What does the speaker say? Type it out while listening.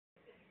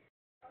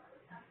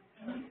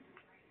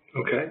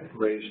Okay,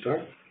 ready to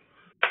start.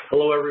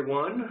 Hello,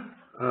 everyone.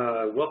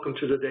 Welcome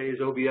to today's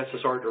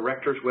OBSSR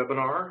Directors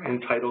webinar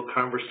entitled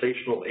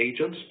Conversational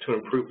Agents to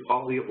Improve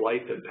Quality of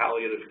Life in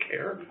Palliative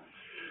Care.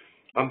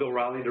 I'm Bill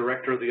Riley,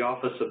 Director of the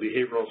Office of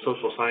Behavioral and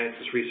Social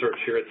Sciences Research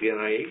here at the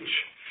NIH.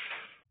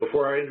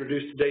 Before I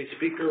introduce today's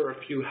speaker, a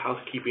few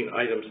housekeeping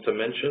items to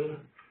mention.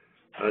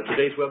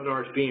 Today's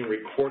webinar is being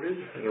recorded,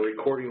 and the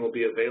recording will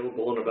be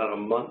available in about a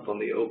month on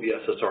the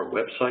OBSSR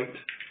website.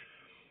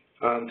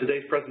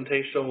 Today's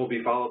presentation will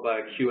be followed by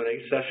a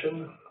Q&A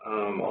session.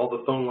 All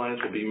the phone lines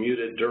will be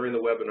muted during the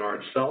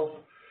webinar itself.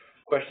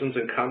 Questions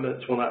and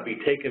comments will not be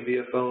taken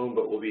via phone,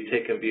 but will be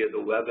taken via the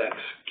WebEx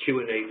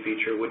Q&A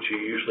feature, which you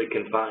usually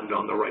can find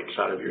on the right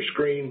side of your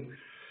screen.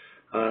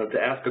 To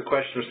ask a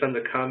question or send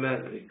a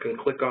comment, you can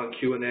click on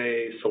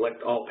Q&A,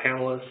 select all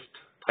panelists,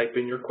 type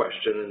in your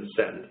question, and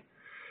send.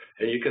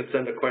 And you can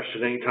send a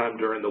question anytime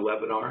during the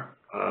webinar,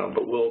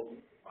 but we'll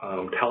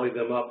tally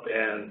them up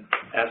and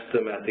ask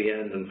them at the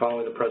end. And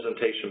following the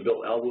presentation,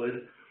 Bill Elwood,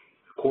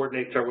 who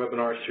coordinates our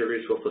webinar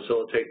series, will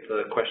facilitate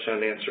the question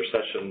and answer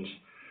sessions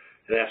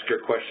and ask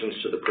your questions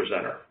to the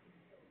presenter.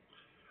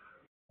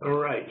 All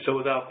right, so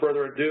without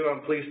further ado,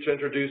 I'm pleased to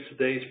introduce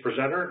today's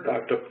presenter,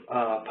 Dr.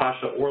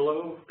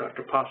 Paasche-Orlow.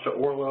 Dr.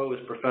 Paasche-Orlow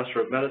is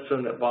Professor of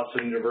Medicine at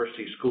Boston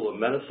University School of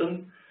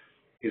Medicine.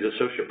 He's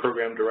Associate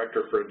Program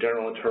Director for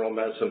General Internal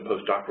Medicine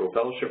Postdoctoral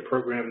Fellowship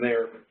Program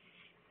there,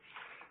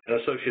 and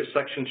Associate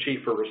Section Chief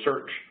for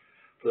Research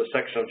for the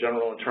Section of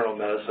General Internal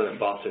Medicine at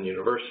Boston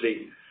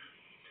University.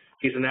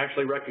 He's a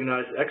nationally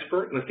recognized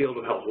expert in the field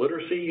of health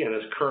literacy and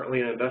is currently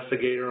an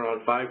investigator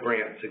on 5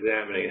 grants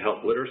examining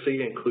health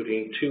literacy,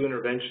 including 2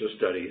 intervention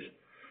studies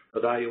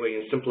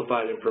evaluating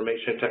simplified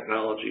information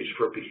technologies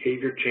for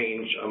behavior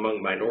change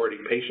among minority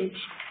patients.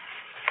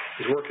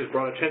 His work has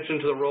brought attention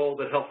to the role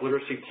that health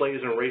literacy plays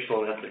in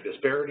racial and ethnic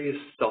disparities,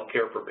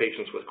 self-care for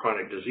patients with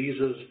chronic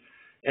diseases,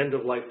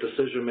 end-of-life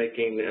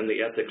decision-making, and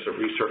the ethics of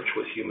research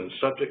with human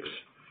subjects.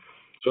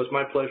 So it's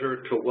my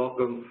pleasure to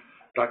welcome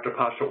Dr.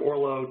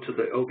 Paasche-Orlow to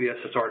the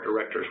OBSSR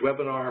Directors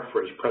webinar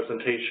for his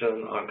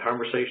presentation on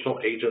conversational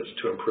agents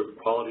to improve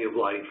quality of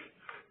life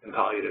in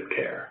palliative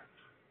care.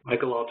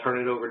 Michael, I'll turn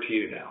it over to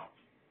you now.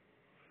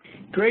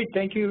 Great,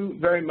 thank you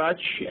very much.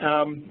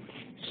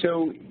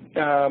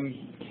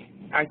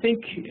 I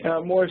think a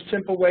more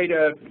simple way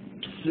to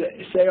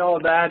say all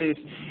of that is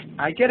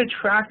I get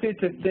attracted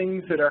to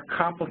things that are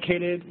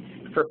complicated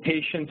for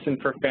patients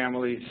and for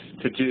families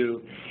to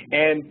do,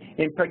 and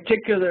in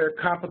particular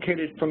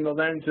complicated from the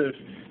lens of,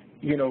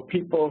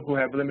 people who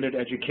have limited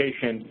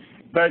education.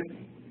 But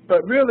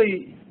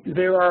really,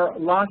 there are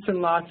lots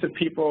and lots of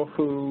people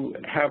who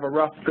have a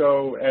rough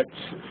go at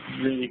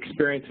the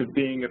experience of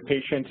being a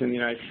patient in the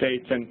United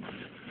States, and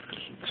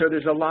so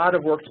there's a lot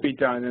of work to be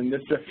done, and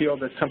this is a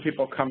field that some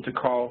people come to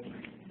call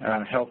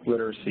health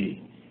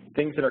literacy,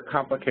 things that are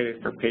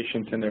complicated for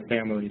patients and their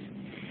families.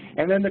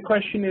 And then the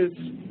question is,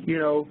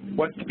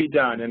 what's to be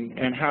done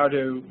and how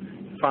to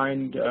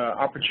find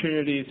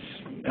opportunities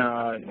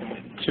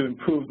to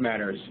improve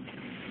matters.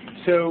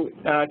 So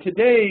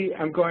today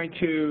I'm going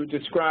to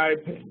describe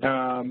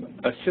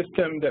a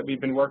system that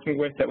we've been working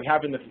with that we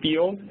have in the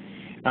field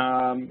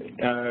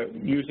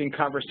using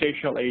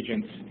conversational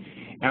agents.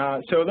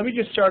 So let me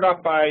just start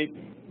off by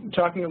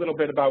talking a little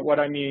bit about what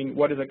I mean,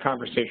 what is a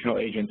conversational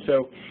agent.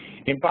 So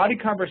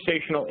embodied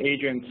conversational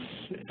agents,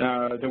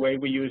 the way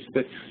we use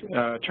this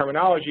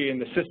terminology in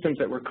the systems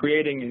that we're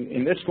creating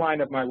in this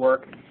line of my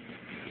work,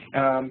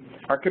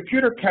 are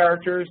computer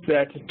characters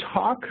that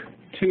talk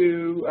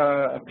to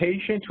a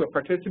patient, to a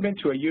participant,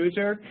 to a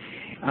user,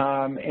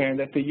 and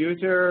that the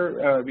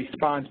user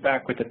responds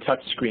back with a touch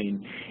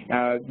screen,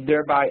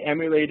 thereby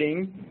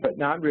emulating, but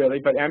not really,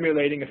 but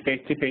emulating a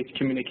face-to-face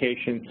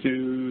communication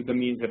through the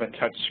means of a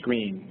touch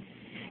screen.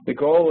 The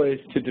goal is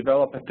to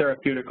develop a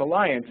therapeutic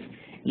alliance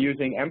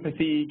using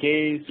empathy,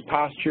 gaze,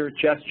 posture,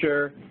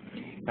 gesture,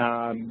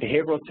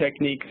 behavioral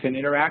techniques, and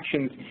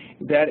interactions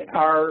that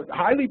are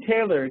highly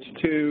tailored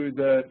to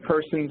the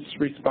person's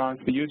response,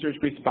 the user's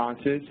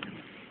responses,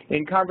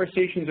 in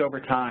conversations over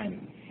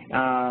time.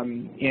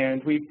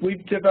 And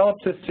we've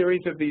developed a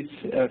series of these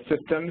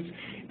systems.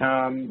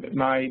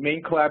 My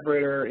main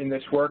collaborator in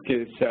this work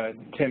is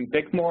Tim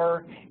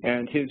Bickmore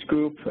and his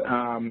group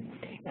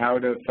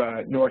out of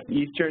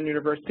Northeastern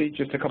University,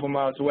 just a couple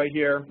miles away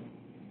here.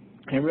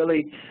 And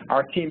really,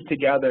 our teams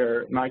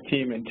together, my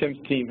team and Tim's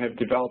team, have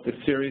developed a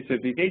series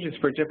of these agents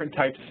for different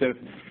types of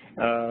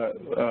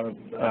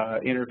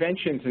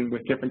interventions and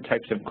with different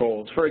types of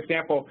goals. For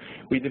example,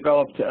 we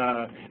developed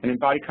an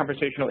embodied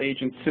conversational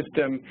agent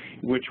system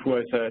which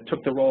was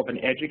took the role of an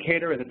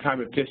educator at the time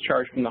of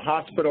discharge from the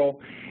hospital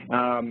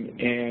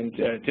and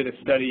did a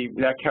study.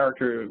 That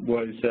character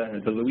was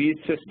the Louise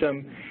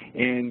system,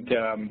 and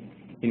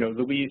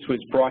Louise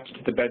was brought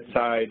to the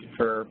bedside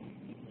for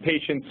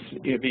patients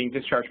being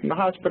discharged from the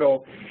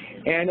hospital,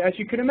 and as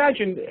you can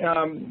imagine,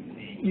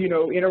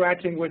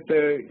 interacting with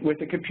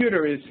the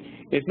computer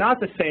is not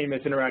the same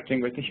as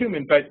interacting with the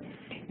human, but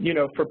you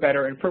know, for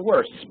better and for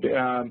worse.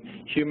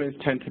 Humans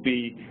tend to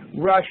be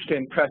rushed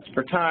and pressed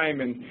for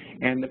time,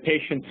 and the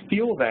patients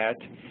feel that.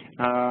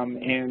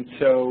 And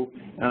so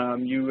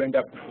you end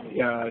up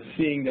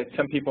seeing that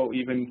some people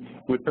even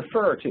would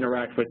prefer to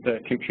interact with the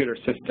computer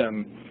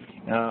system.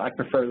 I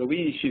prefer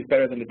Louise. She's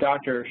better than the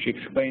doctor. She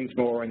explains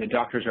more, and the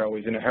doctors are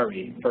always in a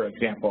hurry, for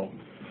example.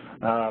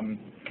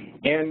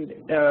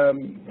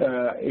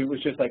 It was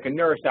just like a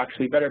nurse,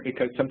 actually better,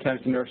 because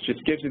sometimes the nurse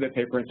just gives you the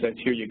paper and says,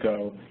 here you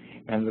go,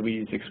 and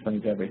Louise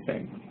explains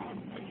everything.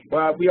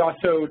 Well, we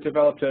also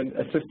developed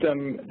a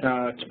system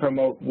to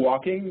promote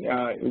walking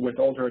with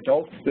older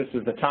adults. This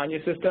is the Tanya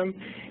system.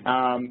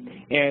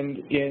 And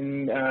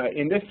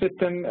in this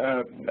system,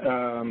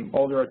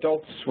 older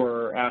adults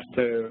were asked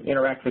to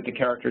interact with the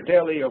character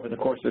daily over the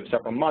course of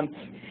several months,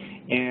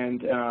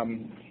 and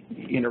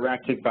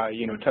interacted by,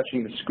 you know,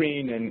 touching the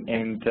screen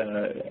and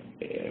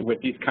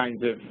with these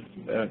kinds of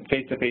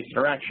face-to-face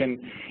interaction,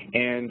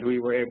 and we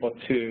were able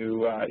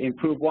to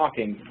improve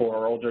walking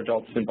for older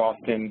adults in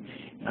Boston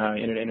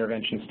in an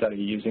intervention study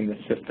using this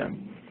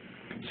system.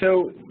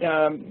 So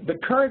the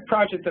current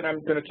project that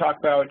I'm going to talk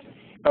about,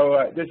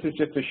 this is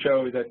just to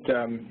show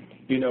that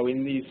you know,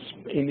 in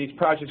these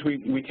projects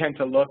we tend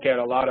to look at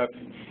a lot of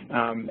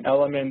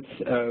elements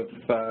of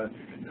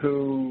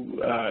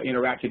who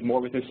interacted more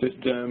with the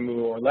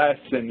system or less,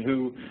 and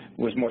who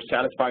was more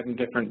satisfied in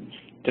different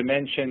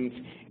dimensions.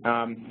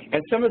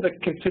 And some of the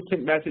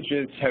consistent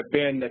messages have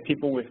been that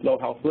people with low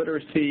health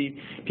literacy,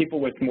 people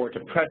with more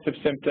depressive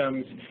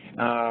symptoms,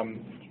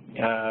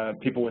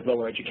 people with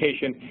lower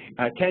education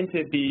tend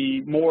to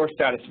be more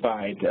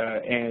satisfied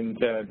and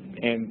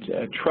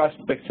trust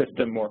the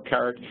system more,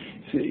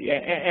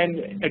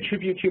 and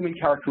attribute human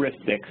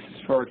characteristics.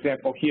 For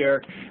example,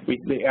 here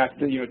they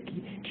asked, you know,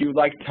 do you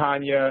like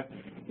Tanya?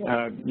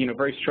 You know,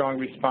 very strong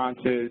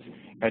responses.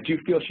 Do you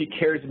feel she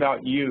cares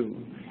about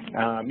you?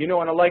 You know,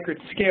 on a Likert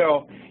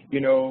scale, you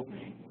know,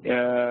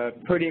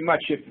 pretty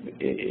much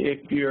if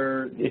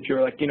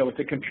you're like, you know, it's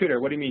a computer,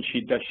 what do you mean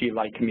does she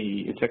like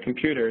me? It's a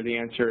computer, the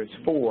answer is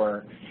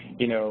 4,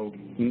 you know,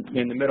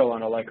 in the middle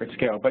on a Likert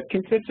scale. But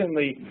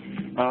consistently,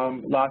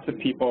 lots of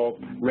people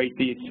rate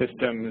these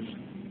systems,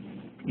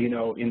 you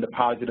know, in the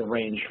positive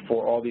range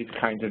for all these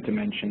kinds of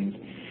dimensions.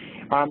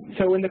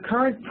 So in the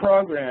current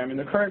program, in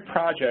the current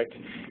project,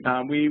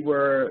 we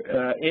were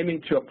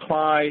aiming to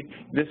apply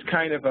this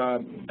kind of a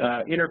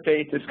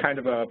interface, this kind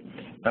of a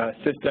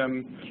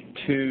system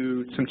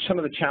to some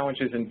of the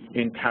challenges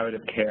in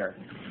palliative care.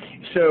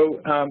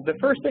 So the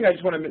first thing I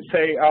just want to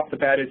say off the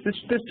bat is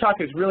this talk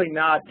is really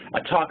not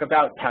a talk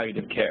about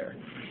palliative care.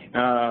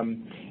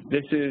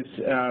 This is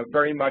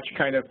very much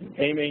kind of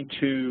aiming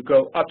to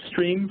go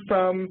upstream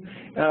from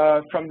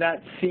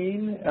that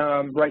scene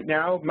right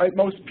now.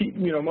 Most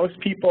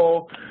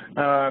people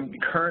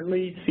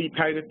currently see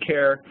palliative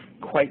care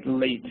quite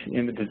late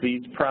in the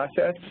disease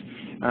process,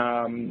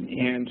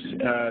 and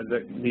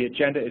the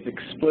agenda is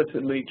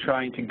explicitly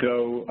trying to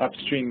go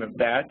upstream of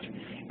that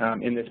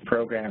in this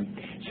program.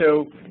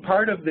 So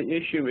part of the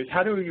issue is,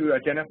 how do you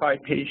identify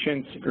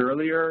patients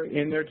earlier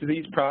in their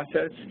disease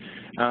process,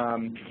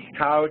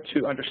 how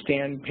to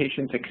understand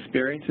patients'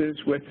 experiences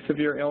with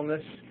severe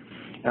illness,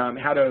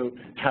 how to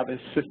have a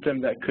system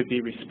that could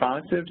be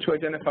responsive to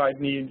identified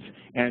needs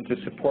and to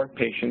support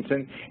patients.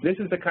 And this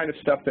is the kind of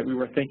stuff that we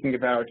were thinking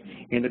about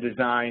in the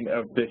design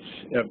of this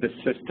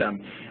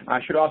system. I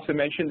should also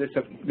mention this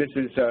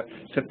is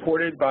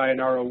supported by an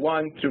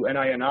R01 through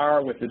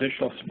NINR with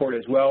additional support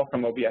as well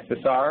from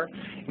OBSSR,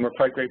 and we're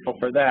quite grateful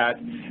for that.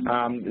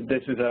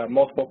 This is a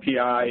multiple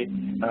PI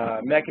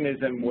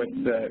mechanism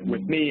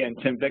with me and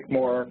Tim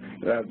Bickmore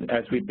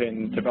as we've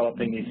been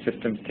developing these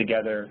systems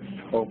together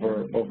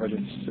over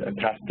this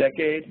past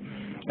decade.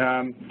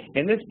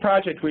 In this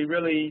project, we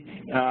really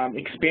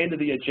expanded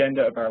the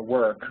agenda of our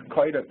work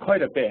quite a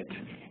bit,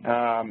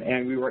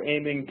 and we were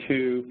aiming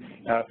to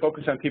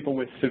focus on people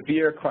with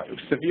severe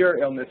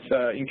illness,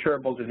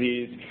 incurable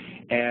disease,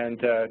 and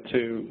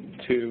to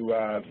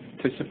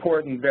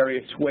support in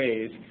various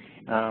ways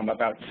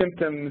about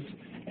symptoms,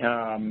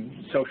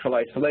 social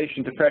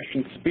isolation,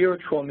 depression,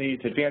 spiritual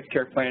needs, advanced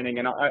care planning,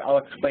 and I'll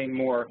explain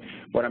more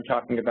what I'm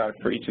talking about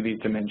for each of these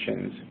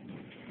dimensions.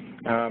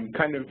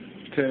 Kind of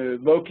to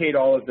locate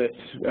all of this,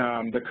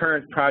 the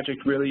current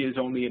project really is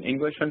only in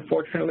English,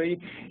 unfortunately.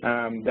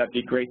 That'd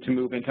be great to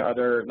move into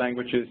other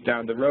languages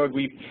down the road.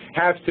 We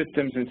have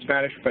systems in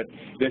Spanish, but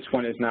this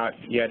one is not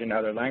yet in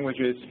other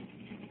languages.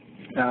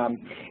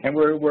 And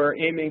we're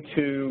aiming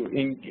to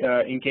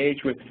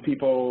engage with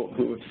people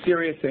who have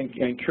serious and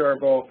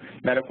incurable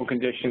medical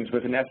conditions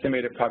with an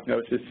estimated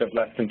prognosis of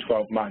less than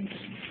 12 months.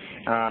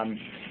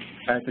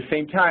 At the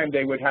same time,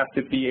 they would have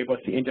to be able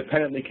to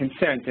independently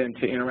consent and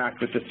to interact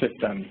with the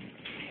system.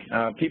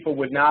 People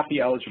would not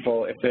be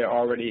eligible if they're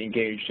already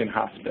engaged in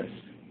hospice.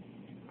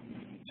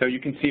 So you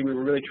can see we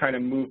were really trying to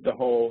move the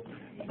whole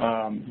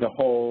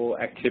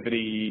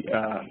activity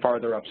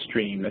farther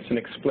upstream. That's an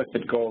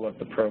explicit goal of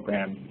the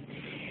program.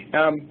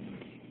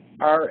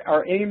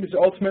 our aims,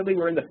 ultimately,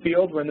 we're in the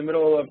field, we're in the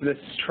middle of this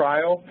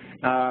trial,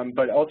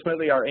 but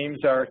ultimately our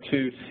aims are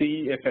to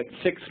see if at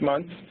 6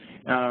 months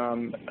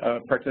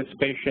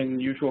participation,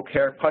 usual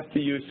care, plus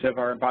the use of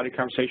our embodied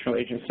conversational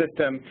agent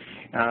system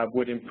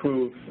would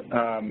improve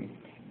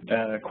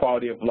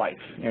quality of life.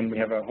 And we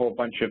have a whole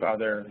bunch of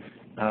other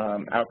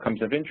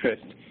outcomes of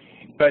interest.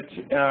 But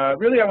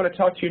really I want to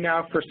talk to you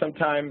now for some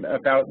time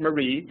about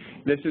Marie.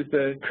 This is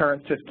the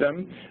current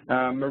system.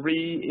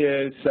 Marie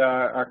is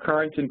our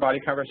current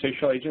embodied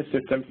conversational agent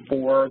system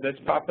for this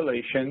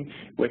population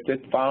with the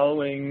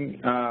following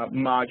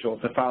modules,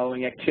 the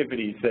following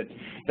activities that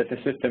the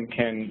system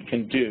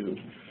can do.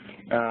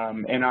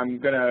 And I'm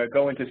going to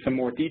go into some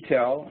more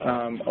detail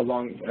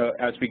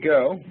as we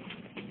go.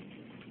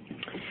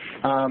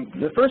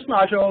 The first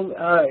module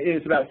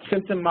is about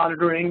symptom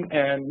monitoring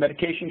and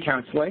medication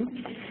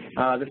counseling.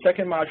 The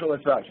second module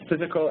is about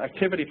physical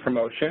activity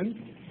promotion.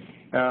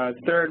 The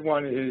third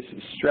one is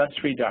stress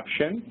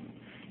reduction.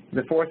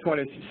 The fourth one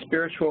is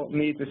spiritual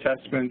needs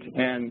assessment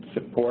and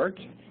support.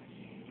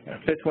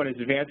 Fifth one is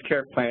advanced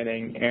care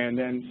planning. And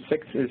then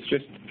sixth is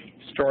just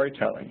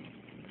storytelling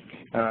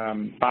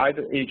by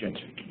the agent.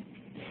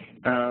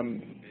 I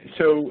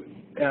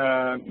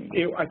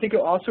think it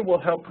also will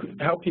help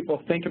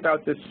people think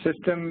about this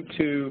system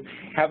to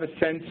have a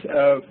sense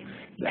of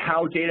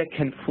how data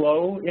can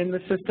flow in the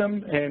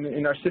system and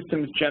in our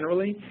systems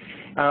generally.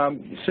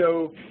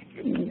 So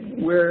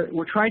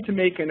we're trying to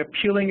make an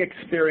appealing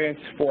experience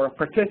for a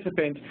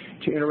participant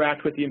to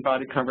interact with the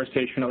embodied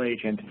conversational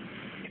agent.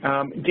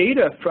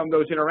 Data from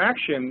those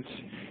interactions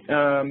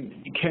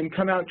can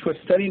come out to a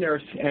study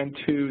nurse and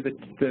to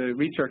the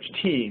research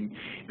team.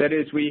 That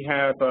is, we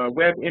have a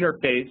web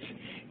interface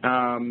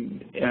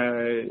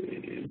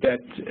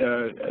that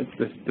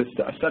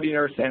the study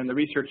nurse and the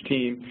research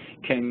team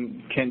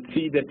can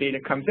see that data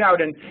comes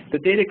out, and the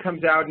data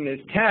comes out and is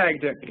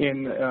tagged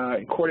in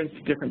accordance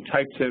to different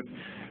types of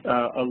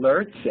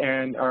alerts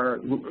and are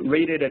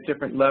rated at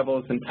different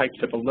levels and types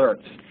of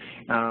alerts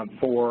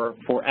for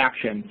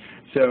action.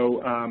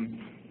 So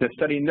the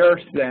study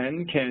nurse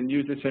then can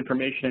use this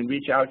information and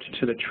reach out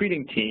to the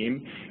treating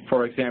team,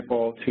 for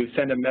example, to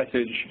send a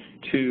message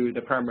to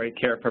the primary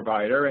care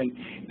provider. And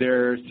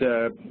there's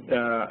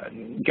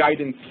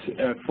guidance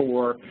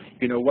for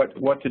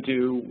what to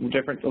do,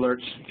 different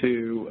alerts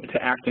to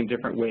act in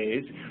different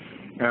ways.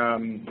 Our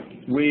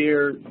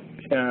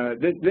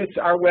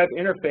web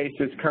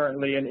interface is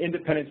currently an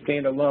independent,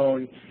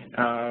 standalone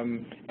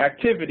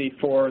activity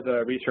for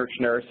the research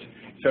nurse.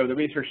 So the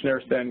research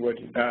nurse then would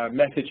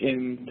message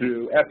in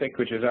through EPIC,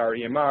 which is our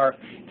EMR,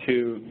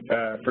 to,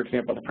 for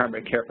example, the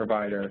primary care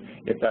provider,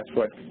 if that's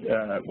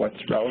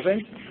what's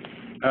relevant.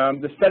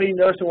 The study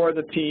nurse or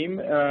the team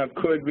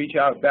could reach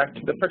out back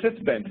to the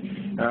participant.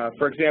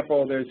 For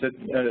example,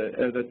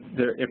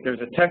 if there's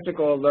a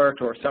technical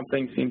alert or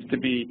something seems to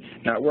be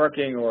not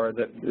working, or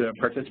the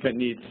participant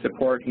needs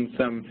support in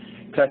some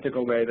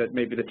technical way, that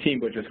maybe the team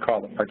would just call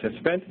the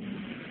participant.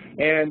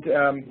 And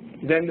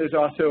then there's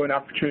also an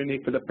opportunity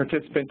for the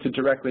participant to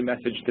directly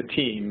message the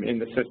team in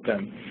the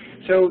system.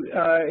 So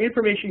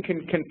information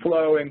can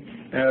flow in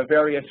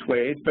various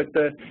ways, but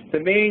the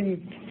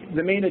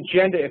main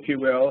agenda, if you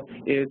will,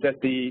 is that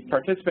the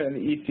participant and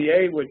the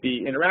ECA would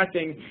be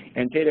interacting,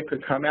 and data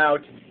could come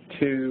out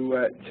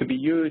to be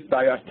used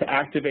by us to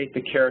activate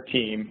the care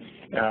team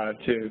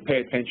to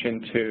pay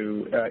attention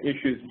to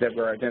issues that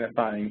we're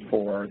identifying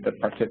for the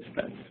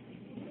participants.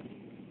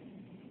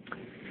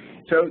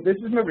 So this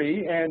is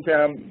Marie, and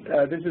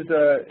this is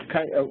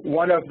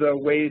one of the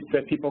ways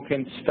that people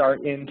can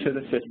start into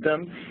the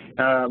system.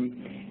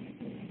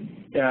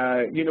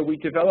 We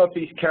develop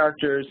these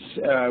characters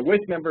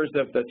with members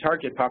of the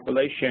target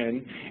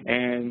population,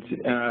 and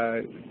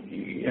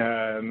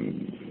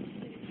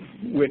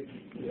with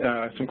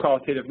some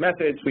qualitative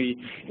methods, we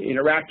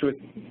interact with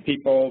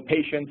people,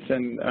 patients,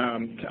 and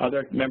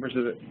other members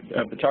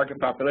of the target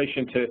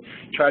population to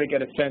try to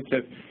get a sense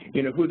of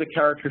who the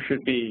character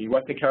should be,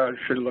 what the character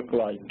should look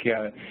like,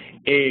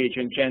 age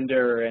and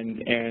gender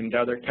and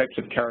other types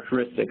of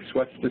characteristics,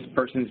 what's this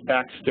person's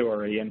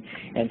backstory, and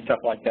stuff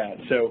like that.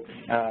 So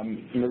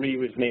Marie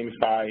was named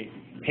by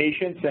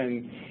patients,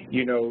 and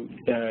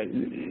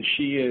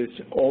she is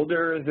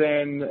older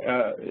than,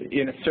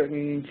 in a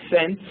certain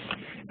sense,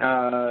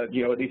 at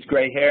least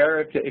gray hair,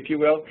 if you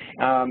will,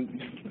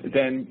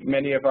 than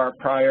many of our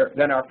prior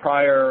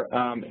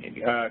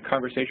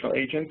conversational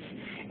agents.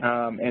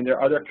 And there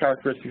are other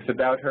characteristics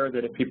about her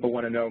that if people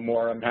want to know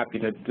more, I'm happy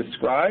to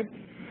describe.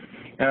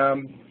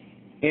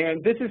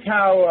 And this is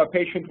how a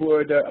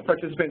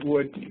participant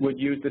would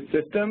use the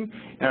system.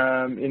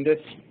 In this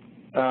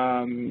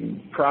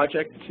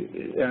project,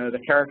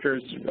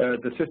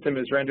 the system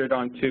is rendered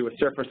onto a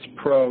Surface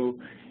Pro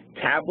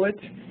tablet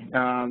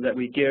that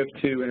we give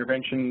to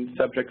intervention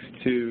subjects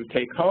to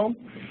take home.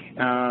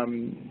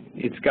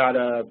 It's got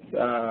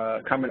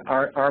a common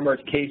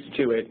armored case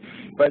to it,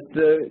 but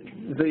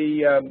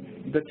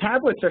the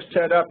tablets are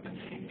set up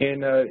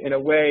in a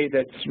way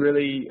that's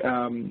really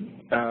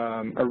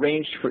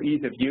arranged for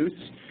ease of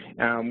use.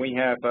 We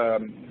have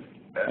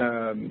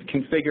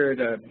configured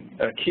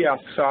a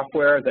kiosk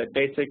software that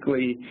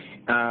basically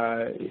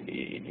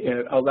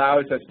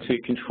allows us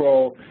to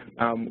control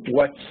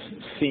what's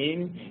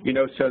seen,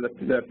 so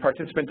the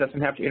participant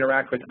doesn't have to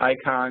interact with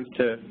icons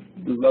to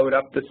load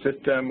up the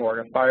system or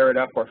to fire it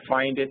up or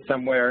find it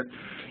somewhere.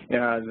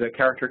 The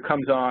character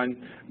comes on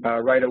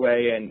right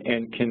away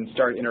and can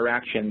start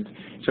interactions.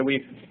 So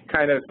we've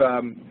kind of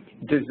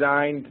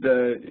designed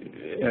the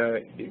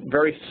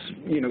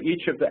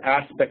each of the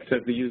aspects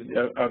of the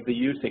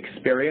use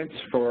experience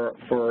for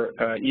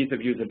ease of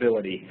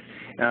usability,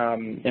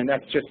 and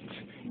that's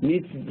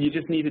you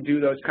just need to do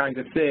those kinds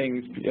of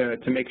things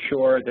to make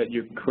sure that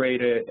you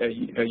create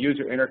a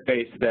user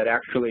interface that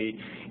actually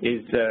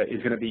is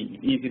going to be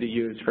easy to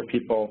use for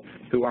people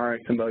who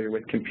aren't familiar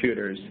with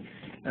computers.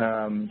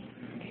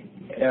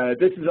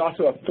 This is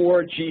also a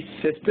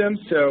 4G system,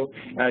 so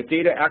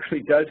data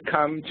actually does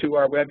come to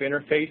our web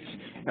interface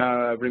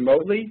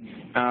remotely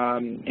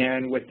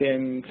and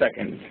within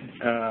seconds.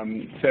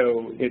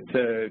 So it's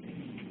a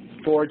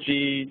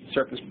 4G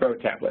Surface Pro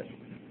tablet.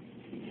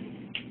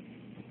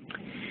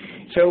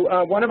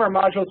 So one of our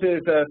modules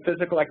is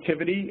physical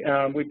activity.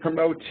 We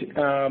promote,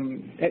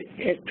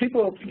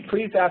 people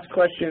please ask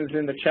questions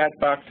in the chat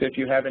box if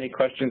you have any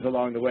questions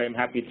along the way. I'm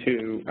happy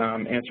to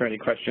answer any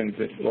questions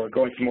or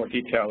go into more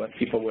detail if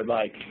people would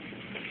like.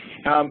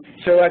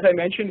 So as I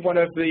mentioned, one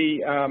of the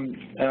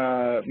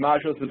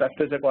modules is about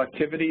physical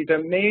activity. The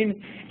main,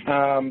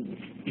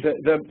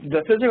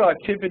 the physical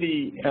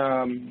activity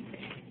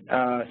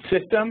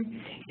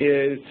system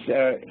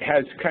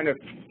has kind of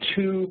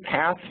two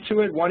paths to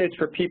it. One is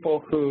for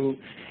people who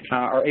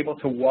are able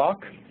to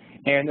walk,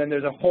 and then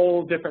there's a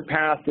whole different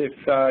path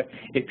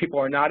if people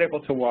are not able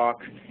to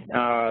walk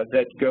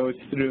that goes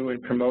through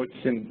and promotes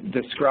and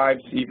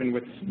describes, even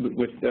with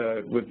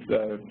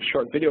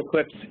short video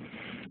clips,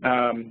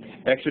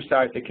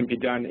 exercise that can be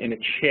done in a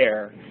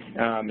chair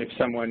if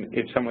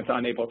someone's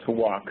unable to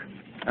walk.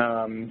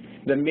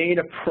 The main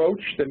approach,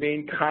 the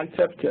main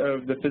concept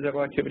of the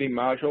physical activity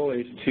module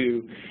is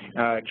to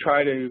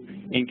try to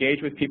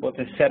engage with people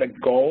to set a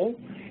goal,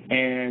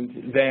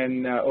 and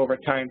then over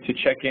time to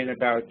check in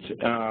about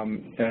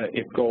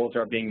if goals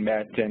are being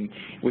met. And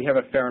we have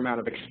a fair amount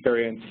of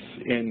experience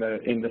in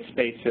the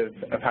space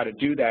of how to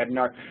do that. In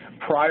our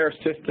prior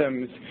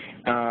systems,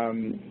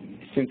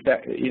 since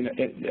that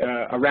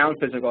around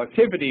physical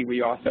activity,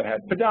 we also had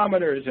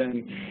pedometers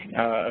and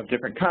of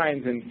different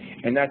kinds,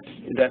 and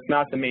that's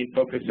not the main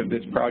focus of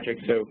this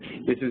project. So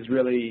this is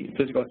really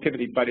physical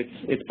activity, but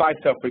it's by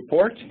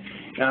self-report,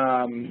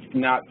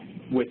 not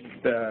with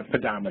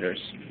pedometers.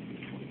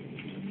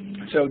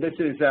 So this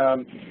is,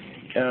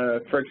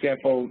 for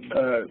example,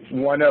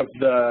 one of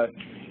the,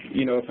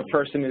 if a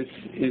person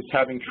is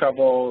having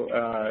trouble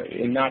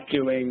in not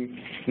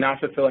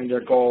fulfilling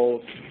their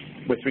goals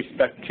with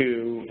respect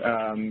to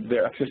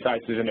their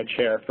exercises in a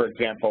chair, for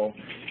example,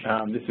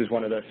 this is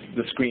one of the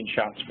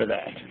screenshots for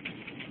that.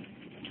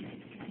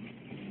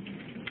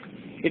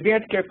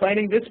 Advanced care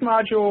planning. This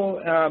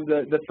module,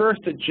 the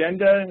first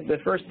agenda, the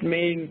first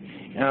main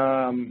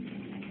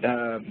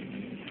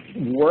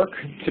work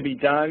to be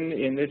done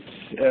in this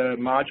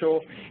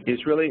module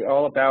is really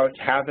all about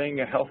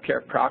having a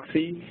healthcare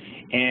proxy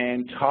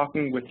and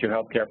talking with your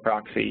healthcare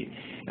proxy.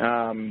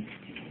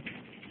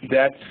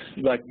 That's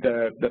like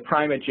the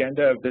prime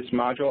agenda of this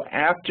module.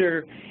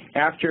 After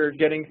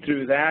getting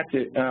through that,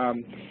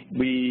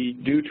 we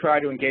do try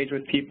to engage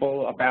with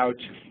people about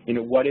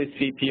what is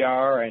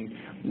CPR and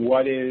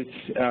what is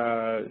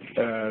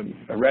a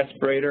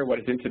respirator, what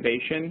is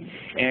intubation,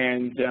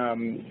 and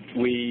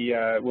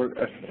we're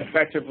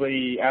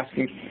effectively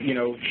asking,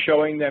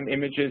 showing them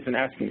images and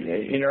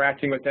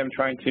interacting with them,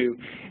 trying to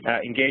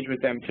engage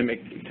with them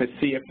to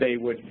see if they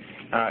would,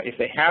 if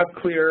they have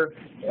clear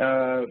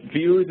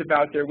views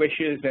about their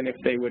wishes, and if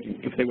they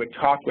would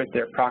talk with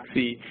their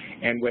proxy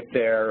and with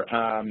their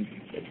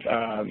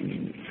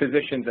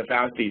physicians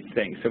about these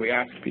things. So we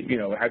ask,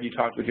 have you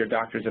talked with your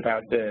doctors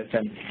about this,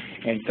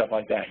 and stuff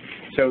like that.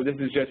 So this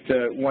is just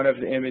one of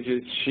the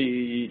images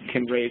she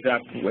can raise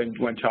up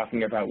when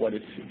talking about what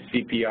is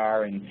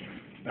CPR, and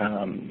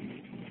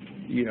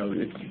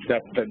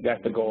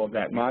that's the goal of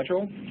that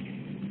module.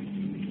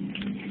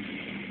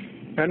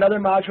 Another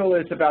module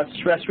is about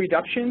stress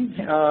reduction.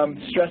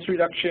 Stress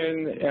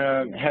reduction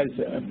has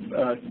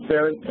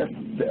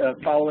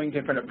following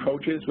different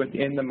approaches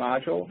within the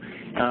module.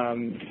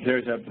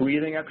 There's a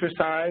breathing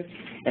exercise,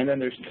 and then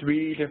there's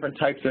 3 different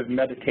types of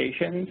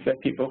meditations that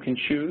people can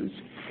choose.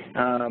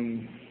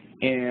 And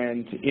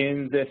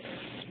in this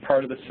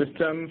part of the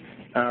system,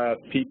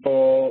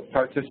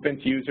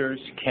 participants, users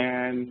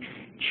can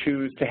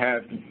choose to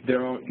have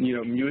their own,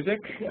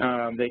 music.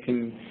 They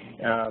can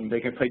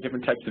play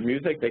different types of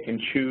music. They can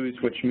choose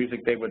which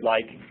music they would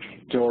like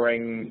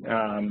during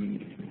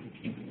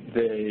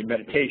the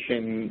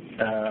meditation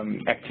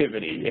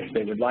activity, if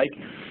they would like.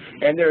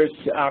 And there's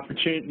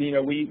opportunity.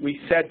 We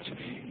set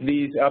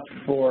these up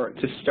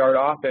to start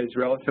off as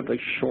relatively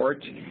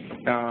short,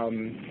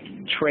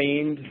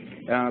 trained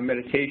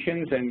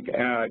meditations and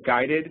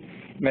guided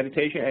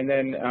meditation, and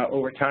then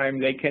over time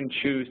they can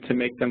choose to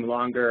make them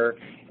longer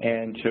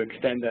and to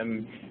extend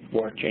them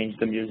or change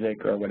the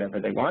music or whatever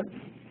they want.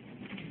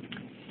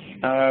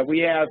 We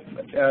have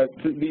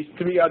these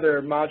 3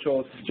 other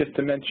modules, just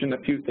to mention a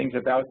few things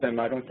about them.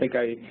 I don't think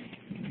I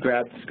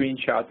grabbed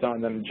screenshots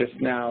on them just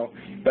now,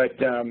 but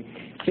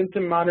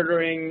symptom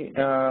monitoring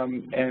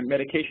and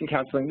medication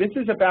counseling. This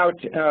is about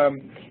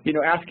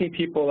asking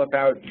people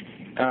about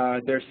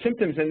their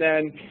symptoms, and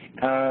then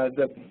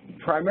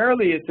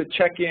primarily is to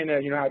check in.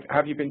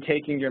 Have you been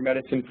taking your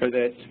medicine for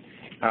this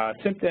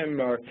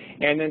symptom,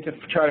 and then to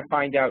try to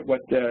find out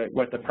what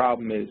the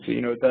problem is.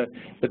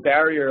 The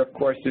barrier, of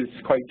course, is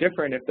quite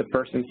different if the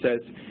person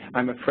says,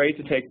 I'm afraid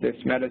to take this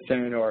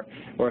medicine, or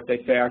if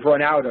they say, I've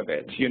run out of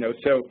it.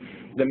 So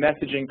the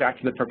messaging back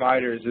to the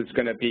providers is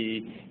going to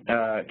be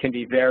can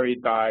be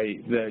varied by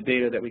the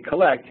data that we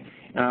collect,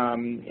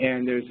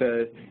 and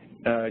there's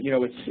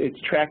it's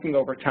tracking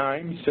over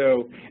time.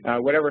 So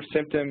whatever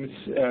symptoms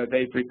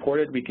they've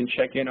reported, we can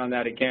check in on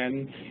that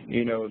again.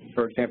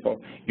 For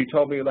example, you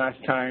told me last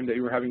time that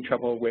you were having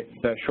trouble with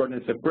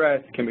shortness of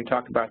breath. Can we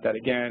talk about that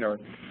again? Or,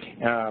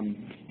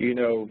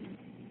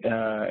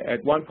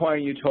 at one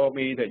point you told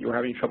me that you were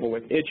having trouble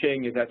with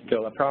itching. Is that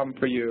still a problem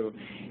for you?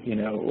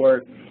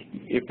 Or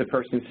if the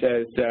person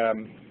says,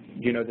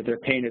 that their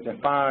pain is a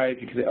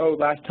 5, you can say, oh,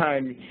 last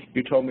time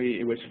you told me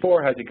it was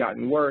 4, has it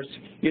gotten worse?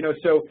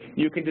 So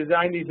you can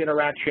design these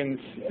interactions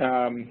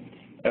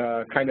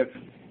kind of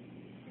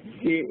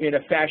in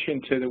a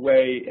fashion to the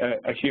way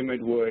a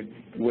human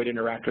would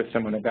interact with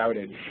someone about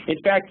it.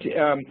 In fact,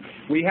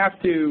 we have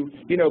to,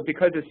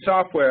 because it's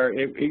software,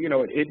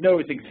 it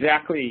knows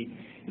exactly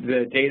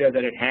the data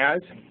that it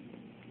has,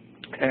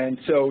 and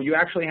so you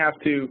actually have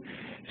to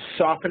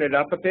soften it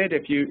up a bit.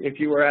 If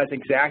you were as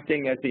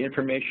exacting as the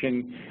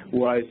information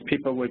was,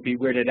 people would be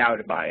weirded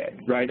out by it,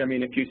 right? I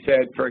mean, if you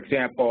said, for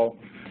example,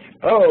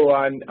 oh,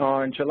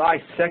 on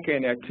July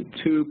 2nd at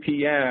 2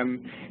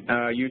 p.m.,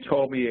 you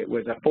told me it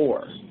was a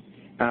 4.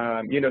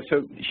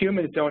 So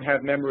humans don't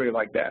have memory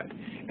like that,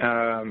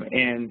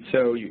 and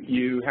so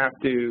you have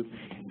to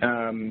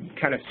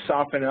kind of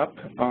soften up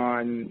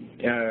on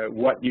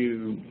what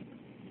the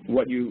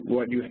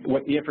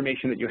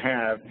information that you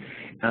have,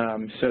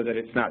 so that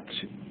it's not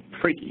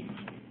freaky.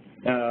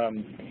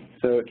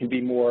 So it can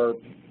be more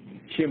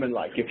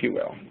human-like, if you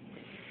will.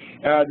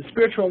 The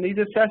spiritual needs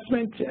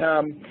assessment,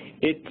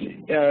 it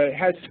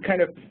has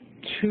kind of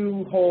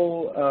 2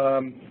 whole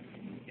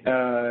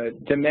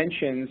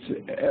dimensions.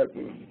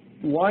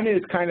 One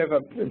is kind of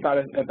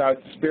about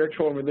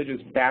spiritual and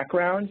religious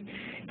background,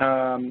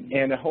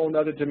 and a whole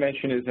other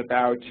dimension is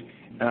about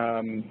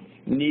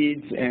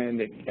needs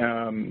and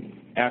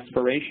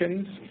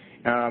aspirations.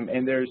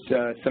 And there's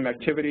some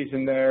activities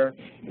in there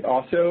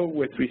also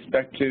with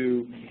respect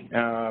to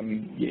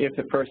if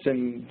the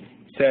person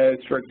says,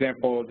 for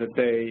example, that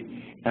they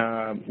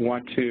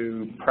want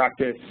to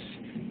practice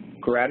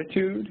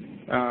gratitude,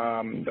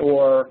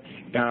 or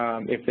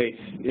if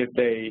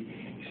they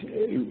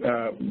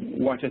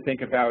want to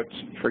think about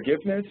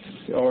forgiveness,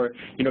 or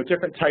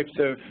different types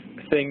of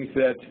things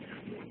that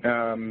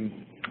are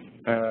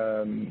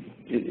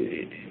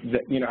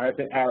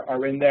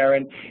in there,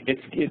 and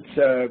it's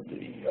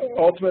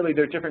ultimately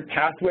there are different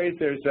pathways.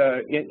 There's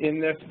in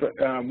this, but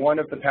one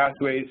of the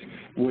pathways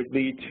would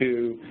lead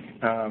to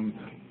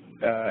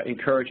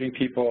encouraging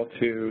people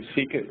to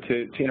seek it,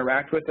 to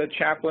interact with a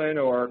chaplain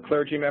or a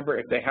clergy member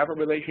if they have a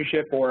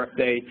relationship, or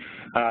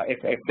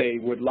if they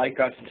would like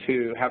us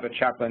to have a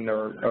chaplain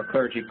or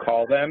clergy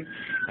call them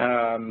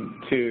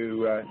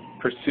to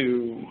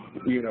pursue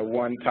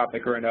one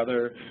topic or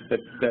another that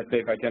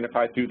they've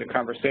identified through the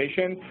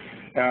conversation.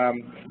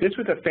 This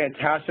was a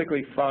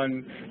fantastically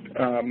fun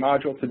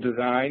module to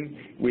design.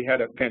 We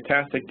had a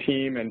fantastic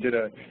team and did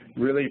a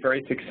really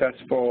very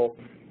successful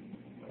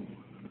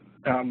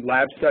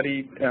lab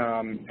study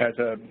as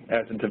a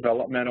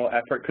developmental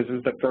effort, because this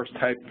is the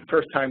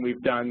first time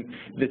we've done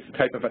this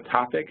type of a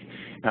topic.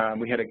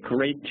 We had a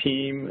great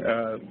team,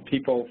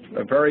 people,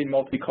 a very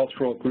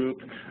multicultural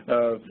group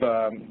of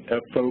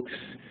folks,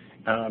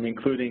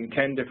 including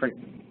 10 different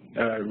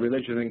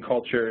religions and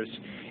cultures,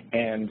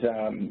 and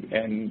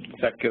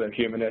secular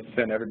humanists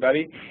and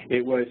everybody.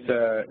 It was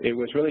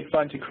really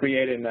fun to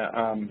create, and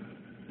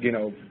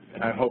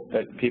I hope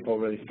that people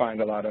really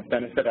find a lot of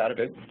benefit out of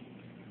it.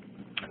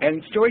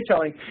 And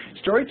storytelling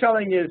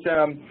is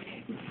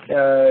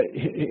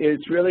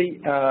really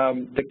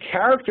the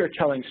character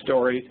telling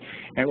stories.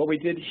 And what we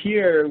did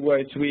here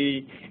was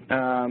we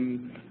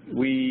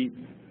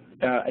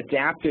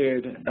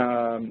adapted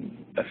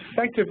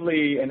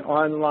effectively an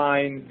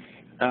online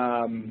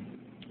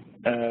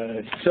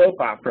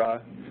soap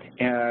opera.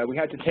 We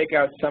had to take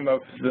out some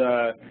of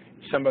the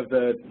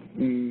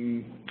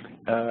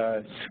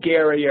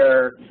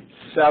scarier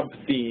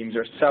sub-themes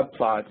or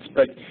subplots,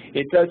 but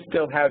it does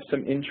still have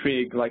some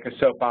intrigue like a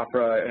soap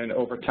opera, and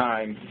over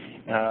time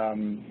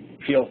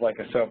feels like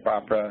a soap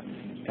opera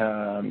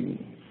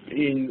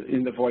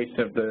in the voice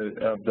of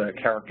the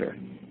character.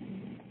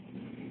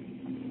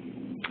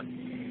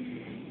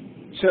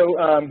 So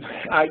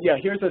yeah,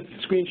 here's a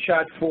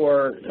screenshot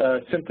for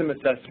symptom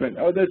assessment.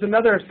 Oh, there's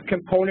another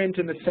component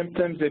in the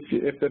symptoms.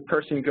 If the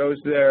person goes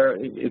there,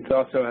 it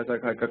also has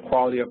like a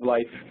quality of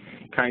life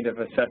kind of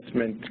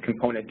assessment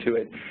component to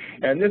it.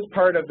 And this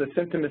part of the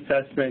symptom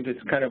assessment is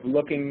kind of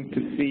looking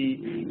to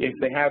see if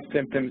they have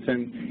symptoms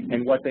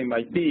and what they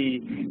might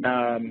be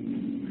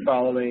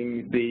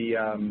following the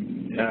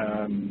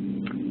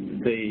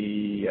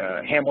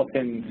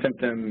Hamilton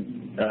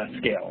symptom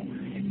scale.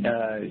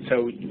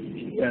 So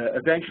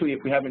eventually,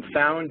 if we haven't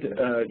found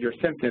your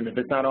symptom, if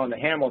it's not on the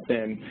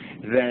Hamilton,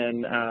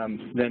 then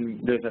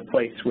there's a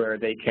place where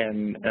they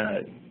can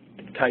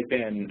type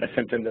in a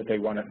symptom that they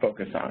want to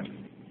focus on.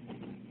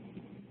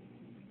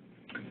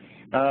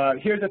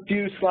 Here's a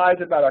few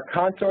slides about our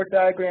consort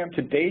diagram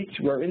to date.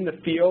 We're in the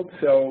field,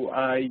 so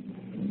I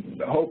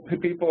hope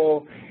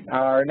people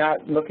are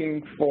not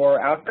looking for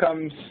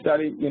outcome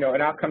study,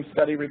 an outcome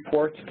study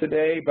report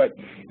today, but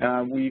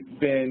we've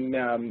been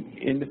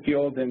in the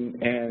field and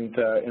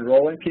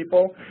enrolling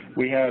people.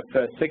 We have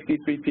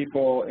 63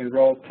 people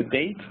enrolled to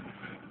date.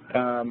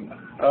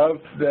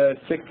 Of the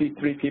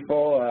 63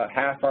 people,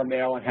 half are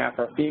male and half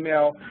are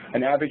female,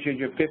 an average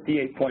age of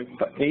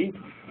 58.8.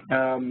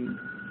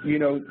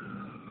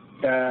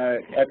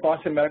 At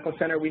Boston Medical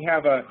Center, we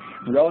have a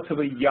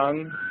relatively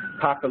young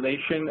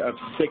population of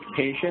sick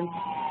patients,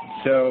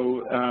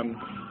 so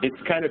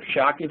it's kind of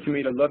shocking to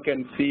me to look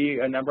and see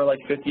a number like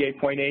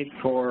 58.8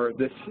 for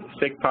this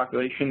sick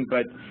population,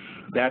 but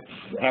that's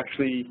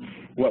actually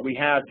what we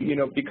have.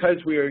 Because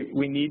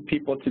we need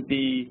people to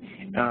be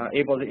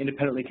able to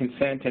independently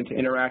consent and to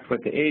interact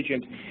with the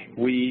agent,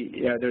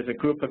 there's a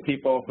group of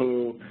people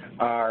who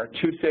are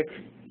too sick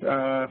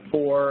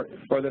for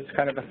this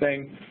kind of a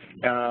thing.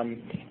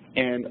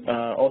 And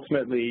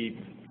ultimately,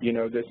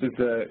 this is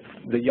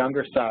the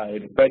younger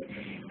side. But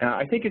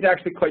I think it's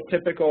actually quite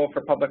typical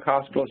for public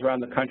hospitals around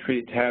the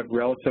country to have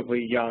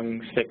relatively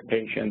young, sick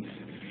patients.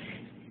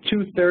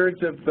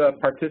 2/3 of the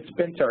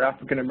participants are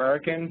African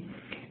American.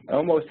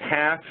 Almost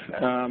half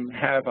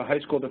have a high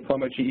school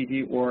diploma,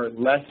 GED, or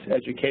less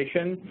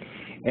education.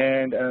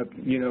 And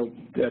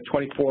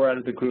 24 out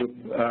of the group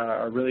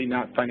are really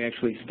not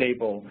financially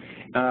stable.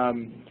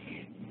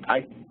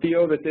 I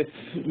feel that this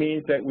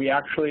means that we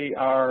actually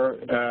are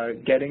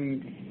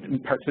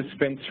getting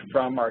participants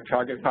from our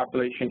target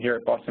population here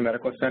at Boston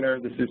Medical Center.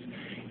 This is,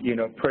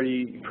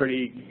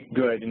 pretty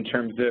good in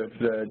terms of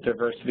the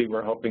diversity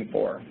we're hoping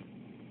for.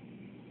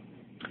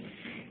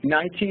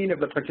 19 of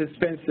the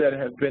participants that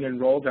have been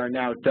enrolled are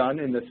now done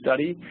in the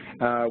study.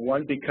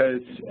 One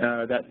because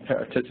that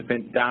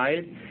participant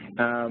died.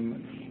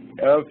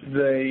 Of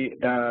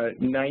the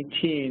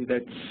 19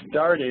 that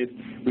started,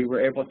 we were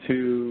able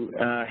to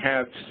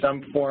have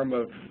some form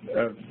of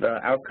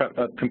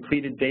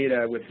completed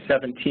data with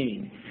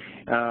 17.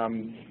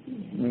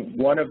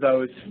 One of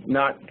those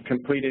not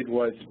completed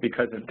was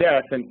because of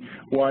death, and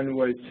one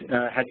was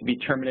had to be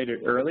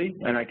terminated early,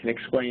 and I can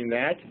explain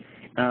that.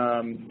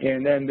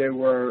 And then there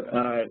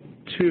were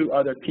 2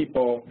 other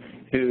people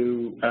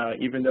who,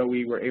 even though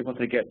we were able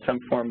to get some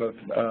form of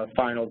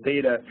final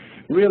data,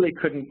 really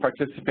couldn't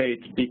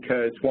participate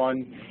because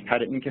one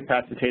had an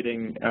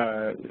incapacitating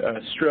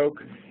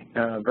stroke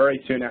very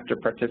soon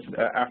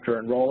after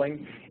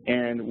enrolling,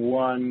 and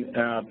one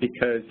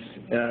because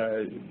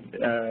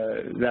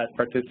that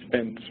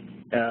participant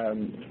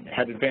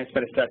had advanced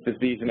metastatic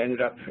disease and ended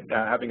up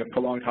having a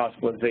prolonged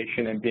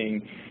hospitalization and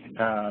being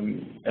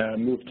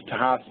moved to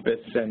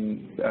hospice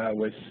and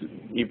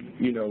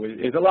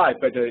is alive,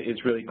 but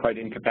is really quite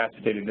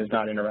incapacitated and is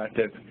not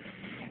interactive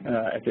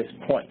at this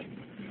point.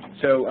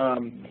 So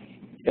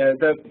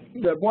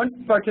the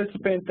one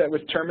participant that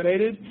was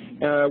terminated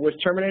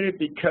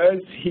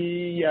because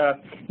he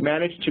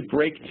managed to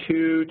break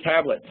 2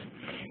 tablets.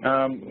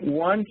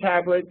 One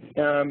tablet,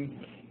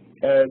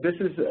 this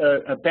is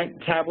a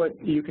bent tablet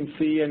you can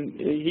see, and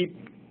he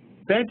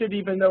bent it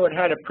even though it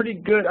had a pretty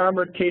good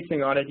armored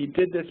casing on it. He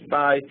did this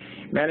by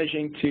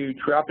managing to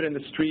drop it in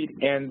the street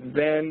and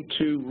then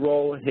to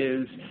roll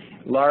his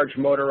large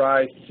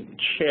motorized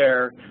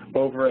chair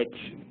over it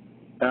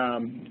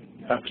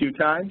a few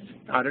times.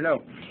 I don't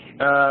know.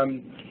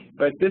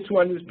 But this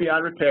one is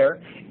beyond repair.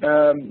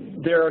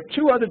 There are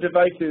 2 other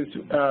devices,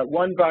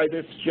 one by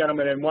this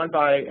gentleman and one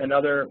by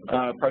another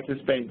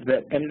participant,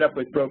 that ended up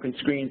with broken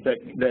screens that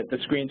the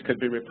screens could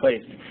be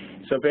replaced.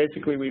 So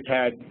basically we've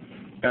had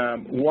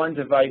one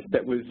device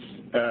that was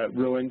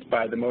ruined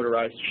by the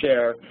motorized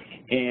chair,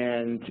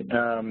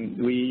 and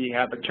we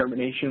have a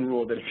termination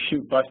rule that if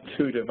you bust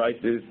 2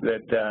 devices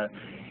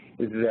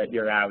that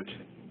you're out.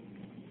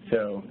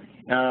 So.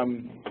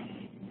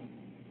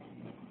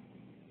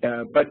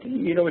 But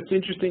it's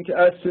interesting to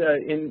us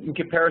in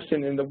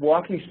comparison. In the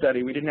walking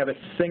study, we didn't have a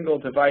single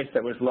device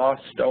that was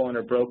lost, stolen,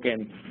 or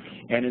broken.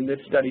 And in this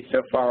study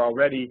so far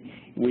already,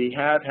 we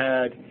have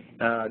had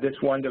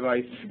this one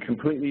device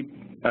completely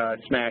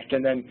smashed,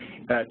 and then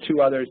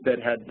 2 others that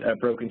had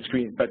broken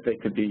screens, but they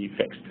could be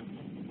fixed.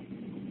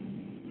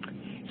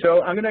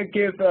 So I'm going to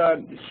give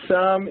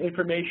some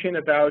information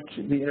about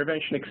the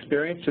intervention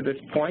experience to this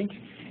point.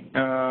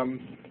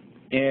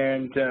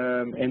 and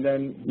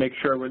then make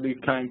sure we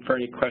leave time for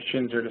any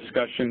questions or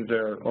discussions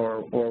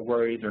or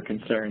worries or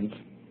concerns.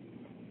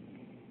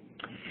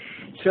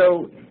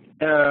 So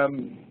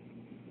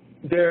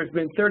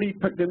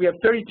we have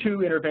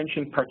 32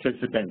 intervention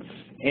participants,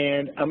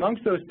 and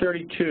amongst those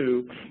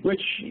 32,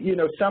 which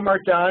some are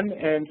done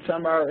and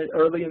some are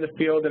early in the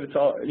field, and it's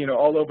all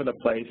all over the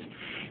place.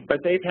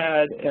 But they've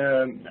had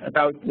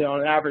about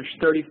on average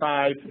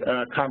 35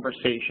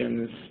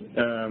 conversations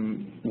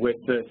with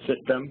the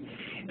system,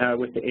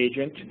 with the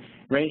agent,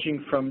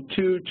 ranging from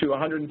 2 to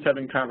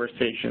 107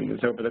 conversations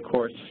over the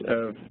course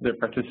of their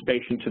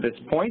participation to this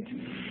point.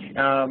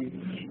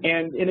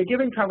 And in a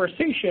given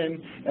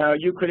conversation,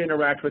 you could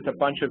interact with a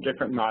bunch of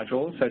different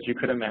modules, as you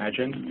could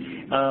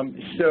imagine. I'm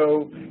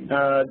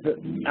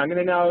going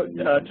to now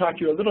talk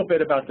to you a little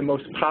bit about the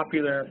most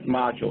popular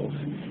modules.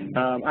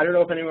 I don't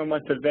know if anyone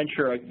wants to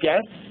venture a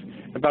guess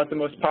about the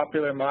most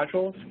popular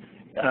modules.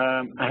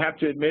 I have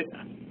to admit,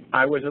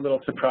 I was a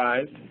little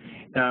surprised.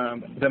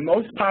 The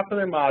most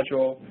popular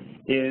module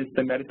is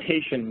the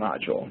meditation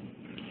module.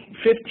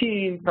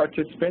 15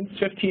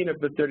 of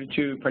the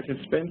 32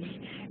 participants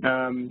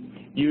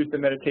used the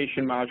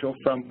meditation module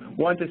from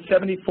 1 to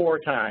 74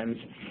 times.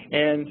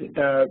 And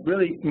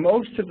really,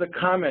 most of the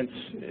comments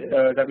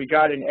that we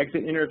got in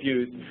exit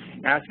interviews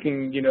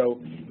asking,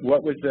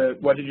 what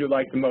did you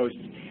like the most,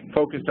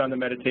 focused on the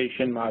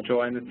meditation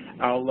module.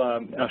 And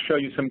I'll show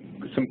you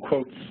some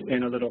quotes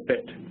in a little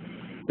bit.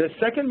 The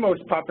second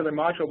most popular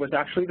module was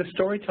actually the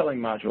storytelling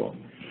module.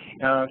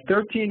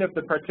 13 of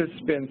the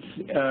participants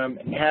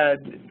had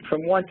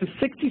from 1 to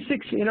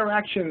 66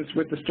 interactions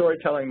with the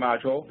storytelling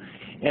module,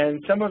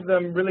 and some of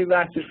them really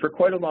lasted for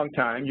quite a long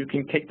time. You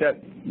can take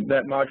that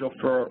module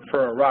for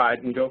a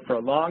ride and go for a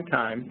long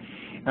time.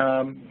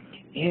 At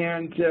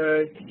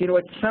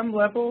some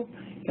level,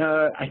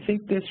 I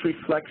think this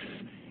reflects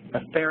a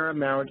fair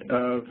amount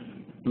of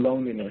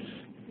loneliness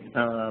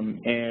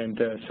and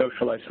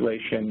social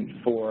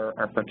isolation for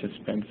our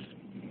participants.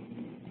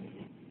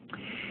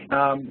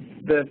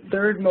 The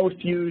third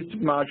most used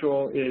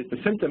module is the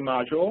symptom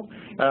module.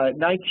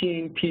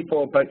 19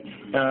 people, but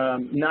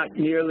not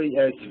nearly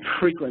as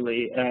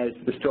frequently as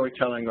the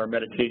storytelling or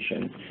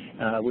meditation,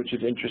 which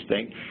is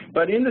interesting.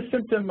 But in the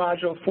symptom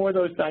module for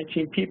those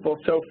 19 people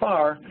so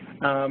far,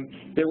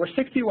 there were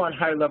 61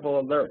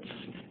 high-level alerts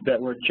that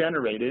were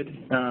generated.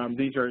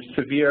 These are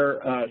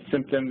severe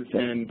symptoms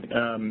and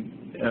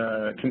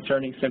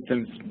concerning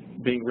symptoms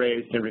being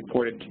raised and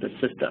reported to the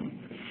system.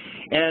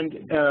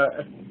 And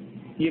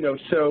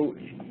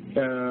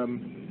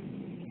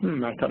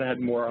I thought I had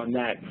more on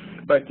that,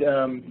 but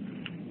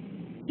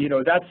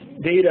that's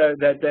data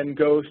that then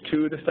goes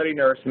to the study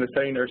nurse, and the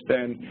study nurse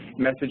then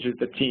messages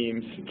the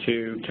teams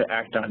to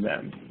act on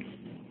them.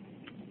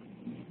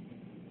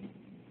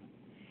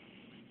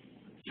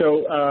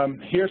 So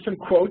here's some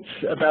quotes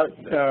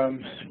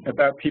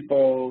about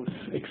people's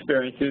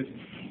experiences.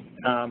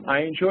 I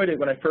enjoyed it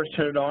when I first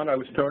turned it on. I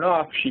was thrown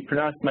off. She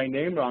pronounced my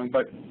name wrong,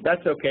 but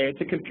that's okay.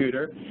 It's a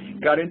computer.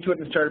 Got into it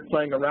and started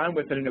playing around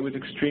with it, and it was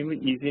extremely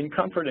easy and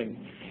comforting.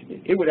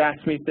 It would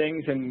ask me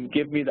things and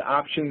give me the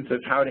options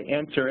of how to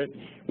answer it,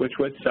 which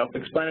was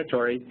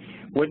self-explanatory.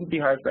 Wouldn't be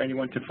hard for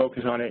anyone to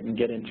focus on it and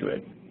get into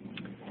it.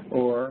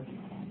 Or,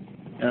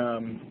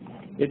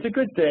 it's a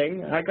good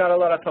thing. I got a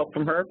lot of help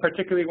from her,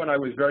 particularly when I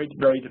was very,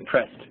 very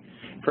depressed.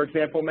 For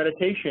example,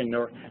 meditation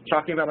or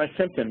talking about my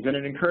symptoms, and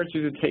it encourages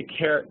you to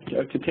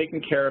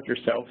taking care of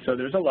yourself. So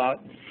there's a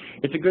lot.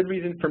 It's a good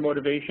reason for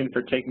motivation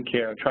for taking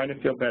care, trying to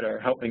feel better,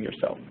 helping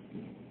yourself.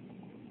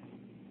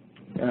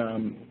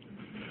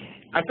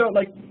 I felt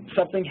like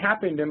something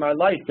happened in my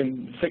life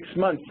in 6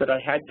 months, that I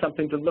had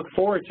something to look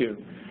forward to.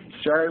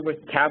 Started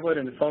with tablet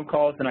and the phone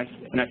calls, and I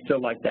still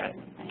like that.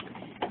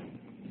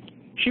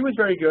 She was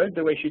very good,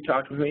 the way she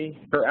talked with me,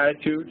 her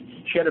attitude.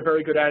 She had a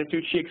very good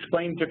attitude. She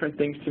explained different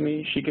things to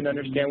me. She can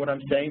understand what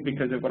I'm saying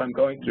because of what I'm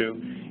going through.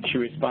 She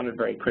responded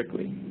very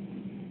quickly.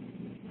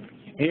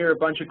 Here are a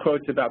bunch of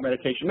quotes about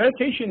meditation.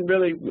 Meditation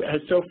really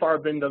has so far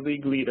been the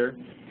league leader.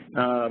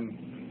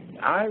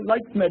 I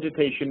liked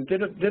meditation,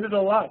 did it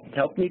a lot. It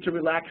helped me to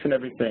relax and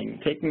everything,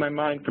 taking my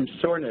mind from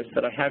soreness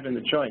that I have in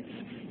the joints.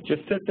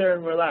 Just sit there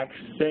and relax,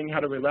 saying how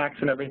to relax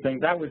and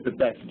everything. That was the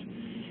best.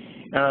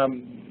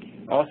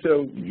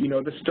 Also,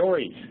 the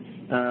stories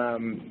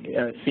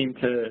seem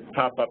to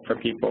pop up for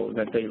people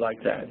that they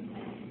like that.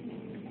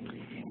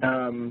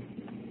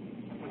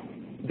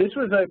 This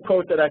was a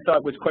quote that I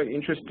thought was quite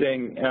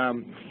interesting,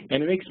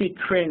 and it makes me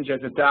cringe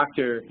as a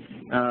doctor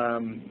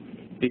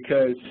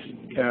because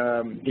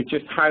it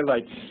just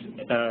highlights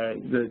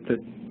the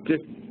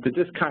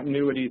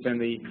discontinuities and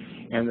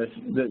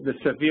the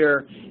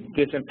severe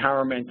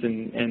disempowerment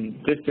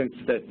and distance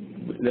that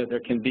there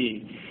can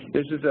be.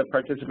 This is a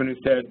participant who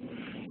said,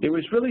 "It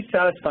was really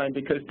satisfying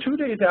because 2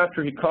 days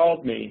after he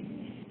called me,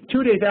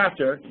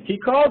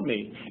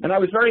 and I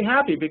was very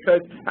happy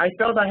because I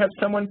felt I have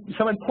some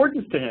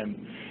importance to him.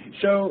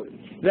 So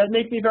that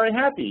made me very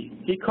happy.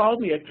 He called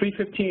me at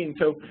 3:15,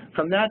 so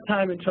from that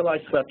time until I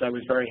slept, I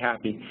was very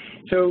happy."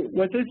 So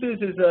what this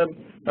is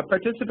a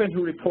participant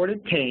who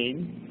reported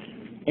pain,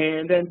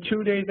 And then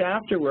 2 days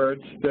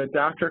afterwards, the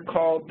doctor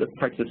called the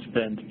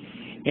participant,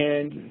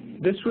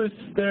 and this was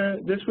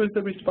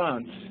the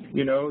response.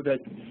 You know, that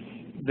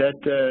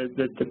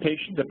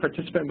the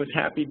participant was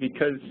happy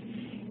because,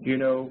 you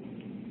know,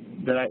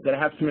 that I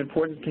have some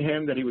importance to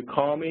him, that he would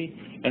call me,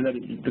 and that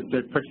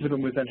the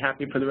participant was then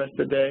happy for the rest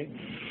of the day.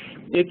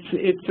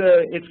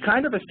 It's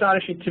kind of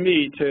astonishing to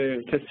me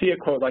to see a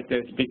quote like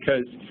this,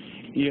 because,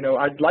 you know,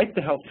 I'd like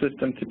the health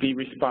system to be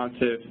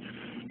responsive.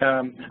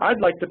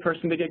 I'd like the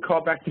person to get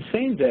called back the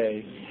same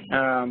day.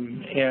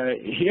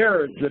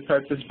 Here, the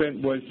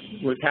participant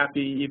was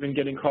happy even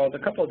getting called a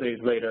couple of days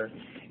later,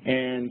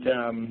 and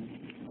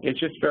it's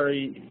just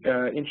very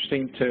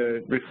interesting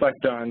to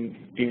reflect on,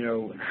 you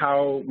know,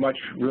 how much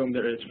room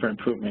there is for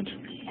improvement.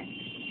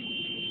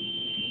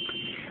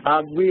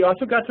 We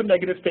also got some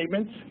negative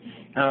statements.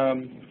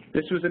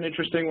 This was an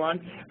interesting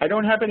one. I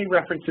don't have any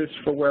references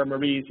for where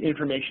Marie's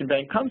information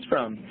bank comes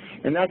from,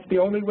 and that's the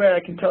only way I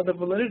can tell the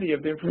validity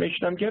of the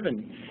information I'm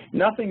given.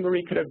 Nothing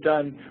Marie could have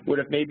done would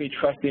have made me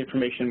trust the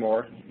information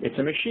more. It's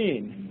a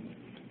machine.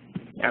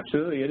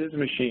 Absolutely, it is a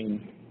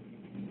machine.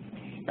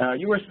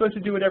 You were supposed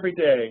to do it every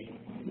day.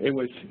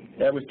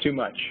 That was too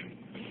much.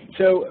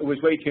 So it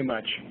was way too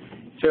much.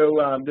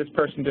 So this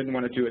person didn't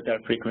want to do it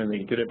that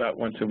frequently. Did it about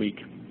once a week.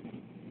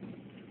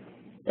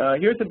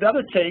 Here's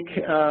another take,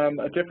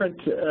 a different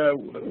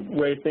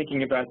way of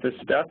thinking about this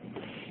stuff.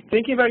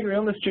 Thinking about your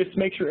illness just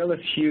makes your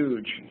illness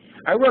huge.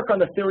 I work on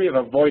the theory of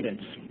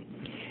avoidance.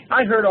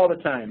 I hurt all the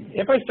time.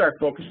 If I start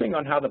focusing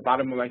on how the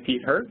bottom of my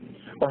feet hurt,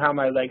 or how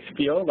my legs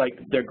feel like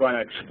they're going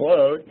to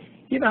explode,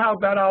 you know how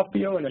bad I'll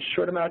feel in a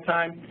short amount of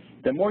time?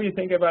 The more you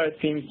think about it,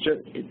 it seems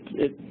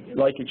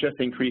like it just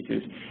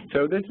increases.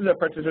 So this is a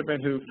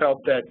participant who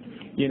felt that,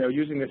 you know,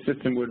 using the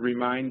system would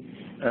remind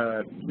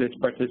this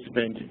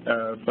participant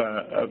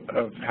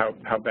of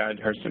how bad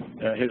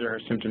his or her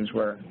symptoms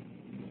were.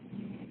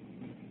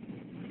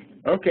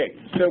 Okay,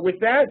 so with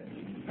that,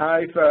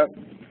 I've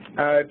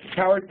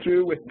powered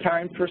through with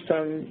time for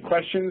some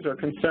questions or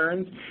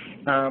concerns.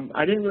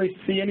 I didn't really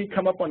see any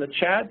come up on the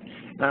chat.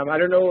 I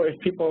don't know if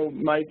people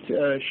might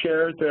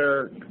share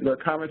their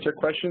comments or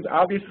questions.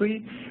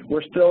 Obviously,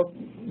 we're still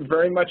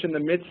very much in the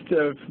midst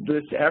of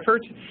this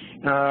effort,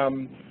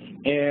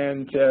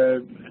 and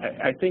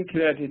I think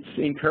that it's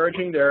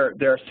encouraging. There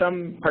are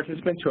some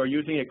participants who are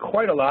using it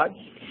quite a lot,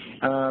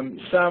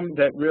 some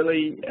that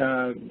really,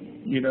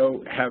 you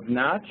know, have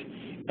not,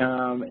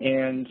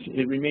 and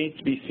it remains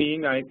to be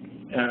seen. I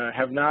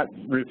have not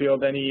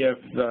revealed any of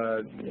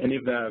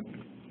the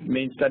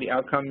main study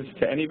outcomes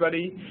to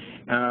anybody,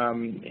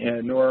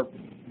 and nor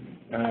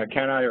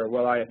can I or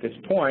will I at this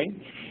point.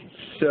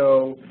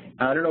 So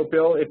I don't know,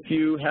 Bill, if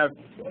you have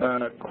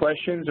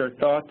questions or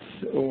thoughts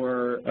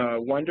or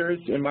wonders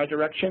in my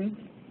direction.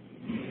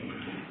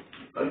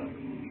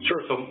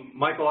 Sure. So,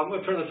 Michael, I'm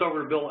going to turn this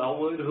over to Bill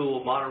Elwood, who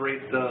will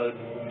moderate the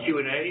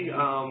Q&A.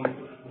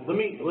 Let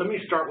me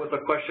start with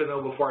a question,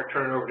 though, before I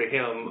turn it over to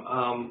him.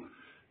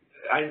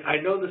 I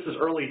know this is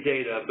early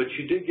data, but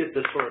you did get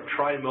this sort of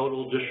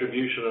trimodal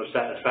distribution of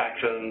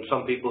satisfaction,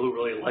 some people who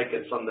really like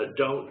it, some that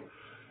don't.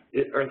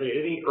 Are there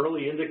any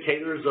early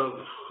indicators of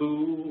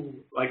who,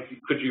 like,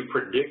 could you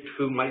predict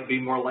who might be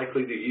more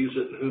likely to use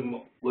it and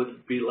who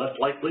would be less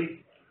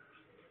likely?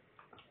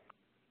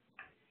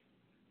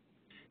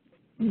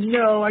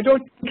 No, I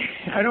don't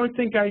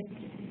think I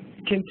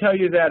can tell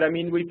you that. I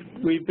mean,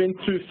 we've been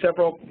through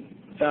several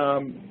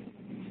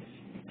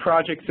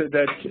projects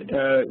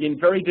that in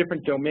very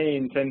different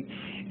domains, and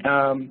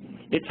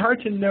it's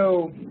hard to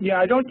know. Yeah,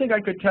 I don't think I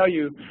could tell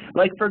you.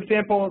 Like, for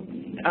example,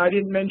 I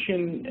didn't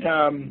mention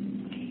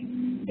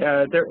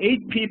there are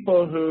 8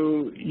 people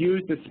who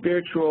used the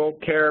spiritual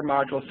care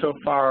module so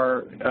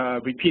far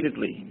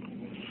repeatedly,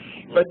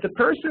 but the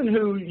person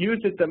who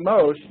used it the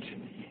most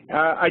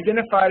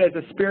identified as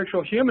a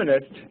spiritual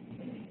humanist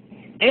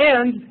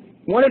and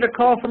wanted a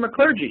call from a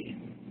clergy.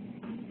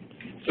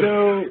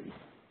 So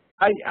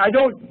I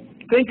don't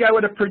think I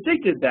would have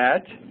predicted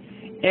that,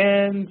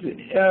 and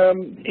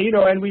you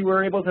know, and we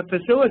were able to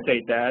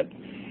facilitate that.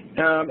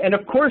 And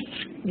of course,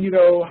 you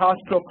know,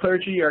 hospital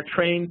clergy are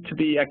trained to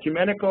be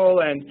ecumenical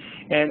and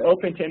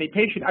open to any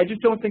patient. I just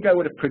don't think I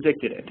would have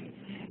predicted it.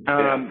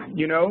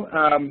 You know,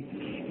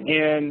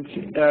 and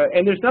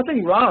there's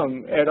nothing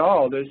wrong at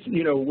all. There's,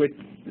 you know, with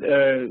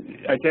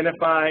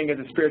identifying as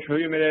a spiritual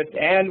humanist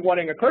and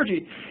wanting a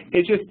clergy.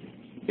 It's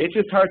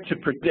just hard to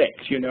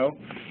predict, you know.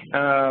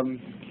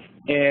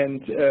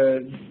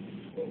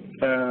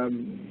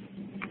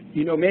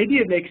 You know, maybe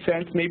it makes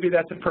sense. Maybe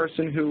that's a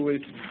person who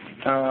is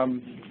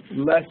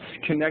less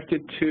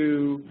connected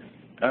to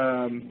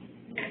a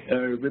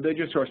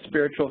religious or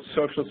spiritual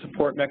social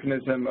support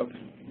mechanism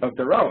of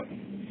their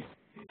own.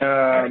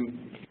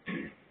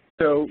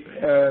 So,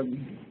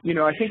 you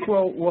know, I think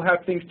we'll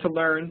have things to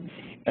learn.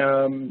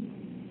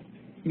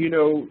 You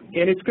know,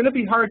 and it's going to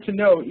be hard to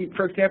know.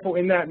 For example,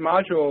 in that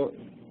module,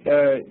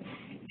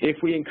 if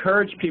we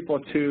encourage people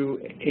to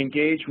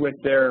engage with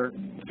their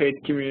faith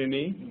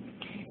community,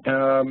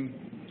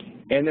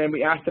 and then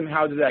we ask them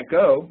how did that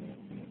go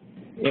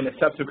in a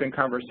subsequent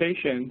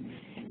conversation,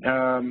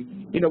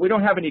 we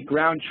don't have any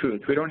ground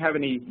truth. We don't have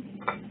any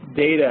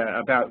data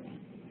about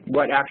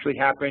what actually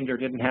happened or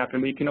didn't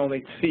happen. We can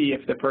only see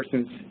if the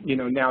person's,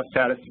 now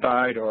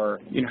satisfied or,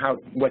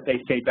 what they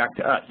say back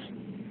to us.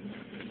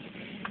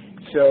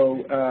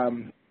 So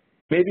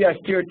maybe I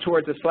steered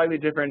towards a slightly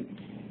different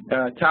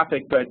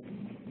topic, but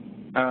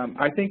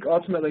I think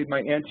ultimately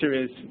my answer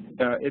is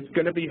it's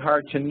going to be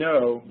hard to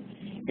know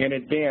in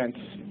advance.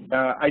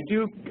 I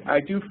do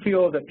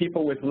feel that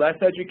people with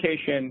less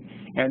education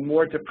and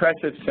more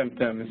depressive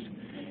symptoms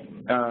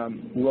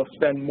will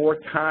spend more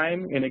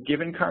time in a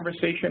given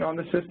conversation on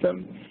the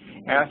system,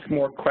 ask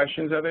more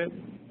questions of it,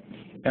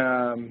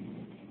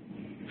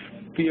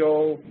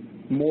 feel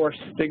more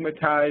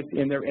stigmatized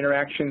in their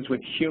interactions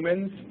with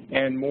humans,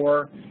 and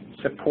more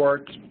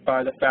support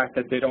by the fact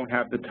that they don't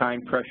have the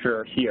time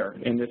pressure here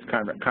in this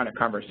kind of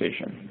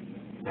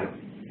conversation. Yeah,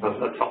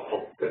 that's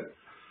helpful. Good.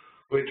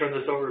 Let me turn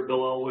this over to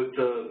Bill Elwood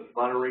to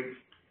moderate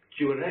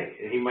Q&A,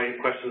 and he might have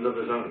questions of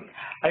his own.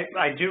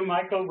 I do,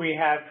 Michael. We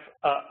have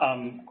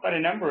quite a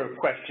number of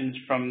questions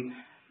from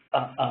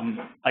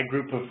a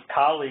group of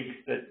colleagues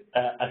that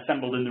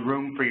assembled in the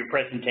room for your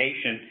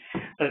presentation.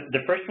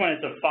 The first one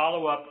is a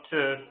follow-up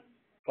to,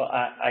 well,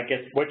 I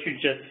guess, what you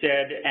just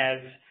said,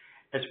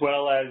 as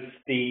well as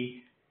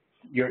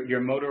your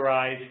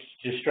motorized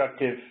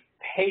destructive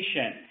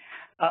patient,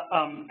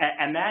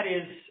 and that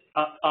is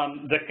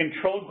the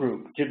control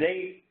group. Do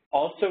they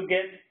also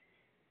get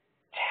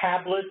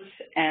tablets,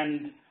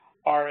 and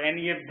are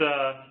any of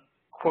the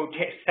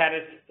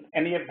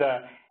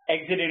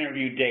exit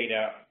interview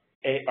data,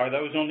 are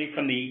those only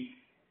from the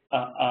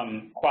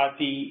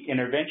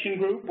quasi-intervention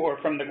group or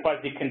from the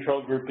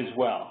quasi-control group as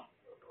well?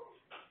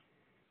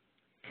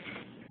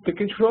 The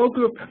control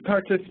group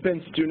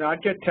participants do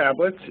not get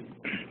tablets.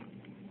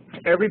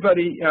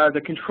 Everybody,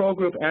 the control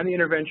group and the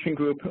intervention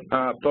group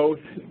both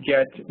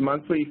get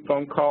monthly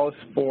phone calls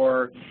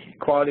for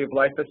quality of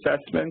life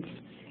assessments,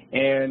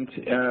 and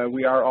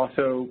we are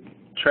also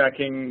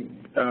tracking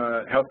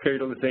healthcare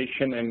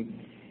utilization,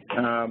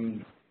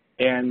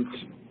 and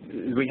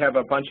we have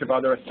a bunch of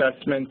other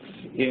assessments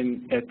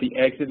at the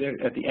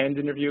end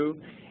interview,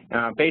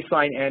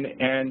 baseline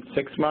and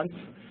 6 months.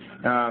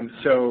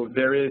 So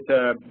there is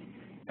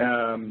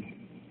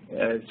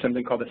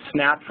something called a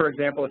SNAP, for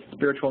example, a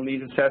spiritual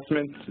needs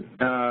assessment,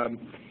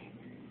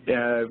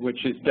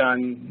 which is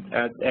done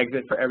at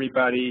exit for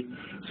everybody.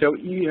 So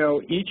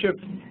each of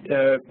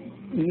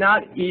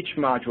not each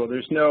module.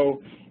 There's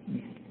no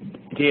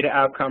data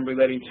outcome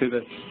relating to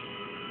the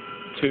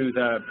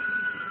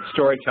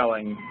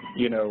storytelling,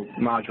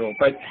 module,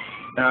 but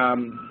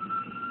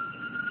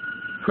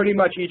pretty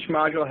much each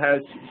module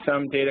has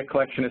some data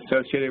collection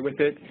associated with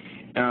it.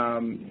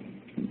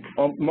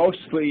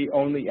 Mostly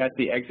only at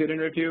the exit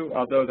interview,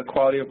 although the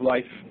quality of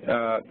life,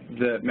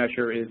 the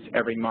measure is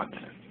every month.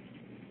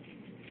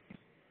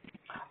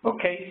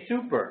 Okay,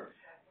 super.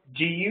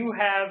 Do you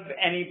have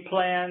any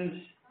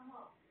plans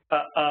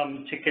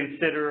to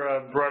consider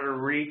a broader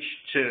reach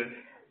to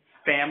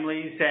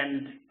families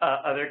and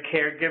other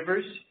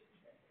caregivers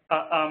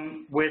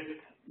with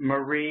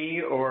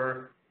Marie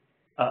or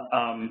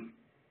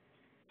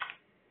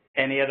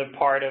any other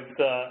part of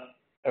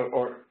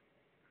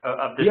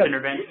this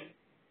intervention?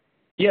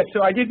 Yeah,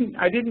 so I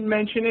didn't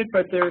mention it,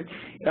 but their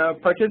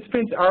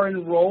participants are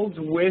enrolled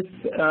with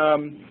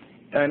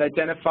an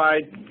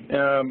identified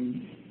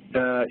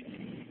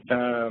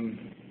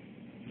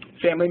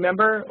family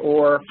member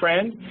or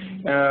friend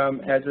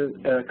as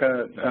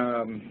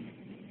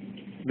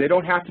they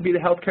don't have to be the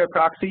healthcare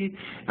proxy,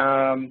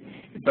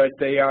 but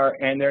they are,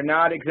 and they're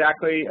not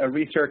exactly a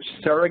research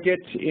surrogate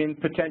in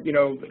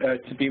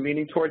to be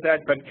leaning toward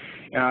that. But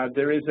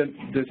there is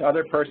this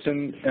other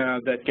person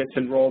that gets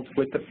enrolled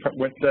with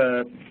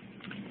the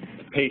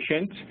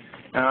patient.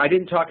 I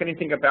didn't talk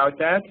anything about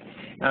that.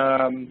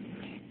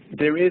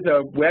 There is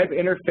a web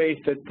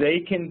interface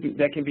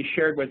that can be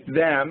shared with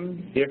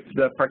them if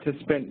the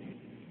participant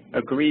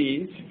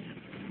agrees,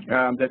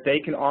 that they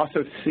can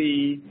also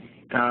see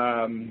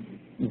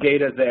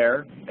data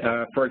there,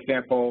 for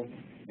example,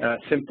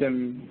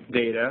 symptom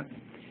data,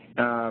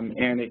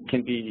 and it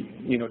can be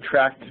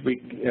tracked.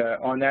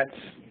 On that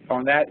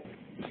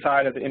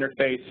side of the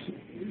interface,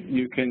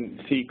 you can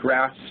see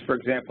graphs, for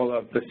example,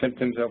 of the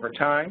symptoms over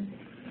time.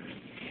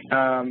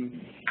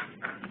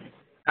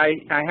 I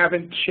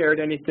haven't shared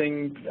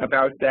anything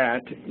about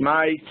that.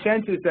 My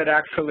sense is that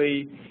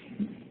actually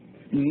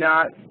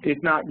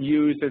it's not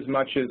used as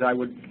much as I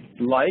would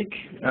like,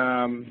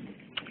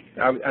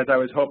 as I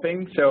was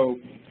hoping. So,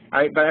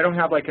 but I don't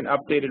have like an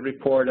updated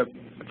report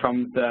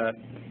from the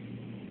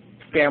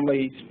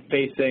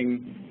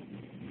family-facing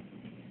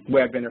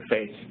web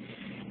interface.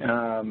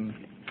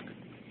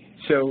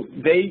 So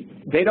right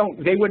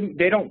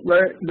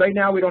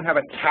now we don't have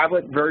a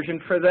tablet version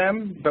for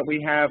them, but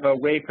we have a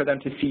way for them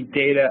to see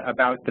data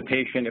about the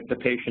patient if the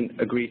patient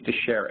agrees to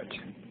share it.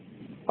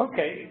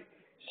 Okay,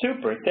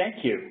 super,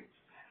 thank you.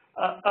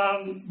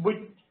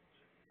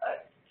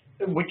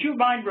 Would you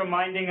mind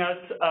reminding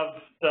us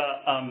of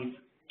the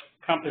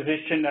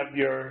composition of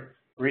your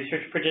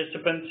research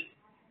participants?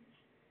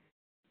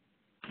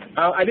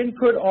 I didn't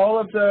put all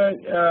of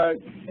the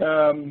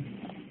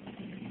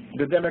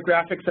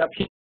demographics up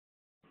here.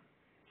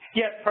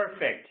 Yeah,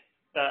 perfect.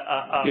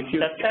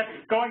 That's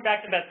going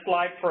back to that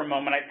slide for a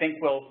moment, I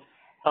think will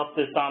help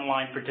this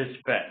online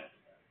participant.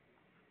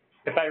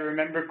 If I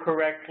remember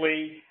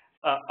correctly,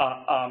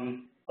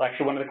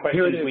 actually one of the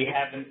questions we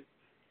have in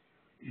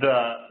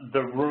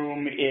the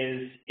room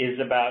is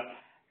about,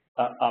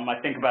 I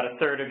think about a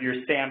third of your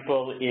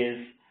sample is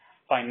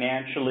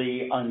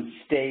financially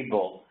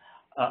unstable.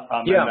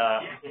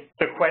 Yeah. And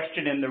the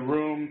question in the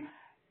room,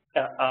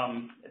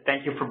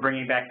 thank you for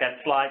bringing back that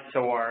slide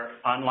so our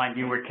online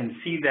viewer can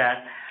see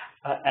that,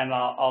 and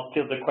I'll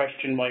field the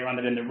question while you're on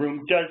it in the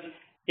room.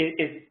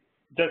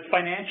 Does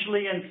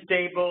financially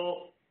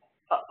unstable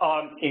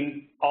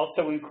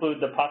also include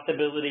the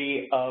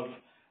possibility of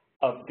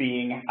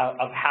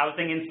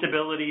housing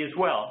instability as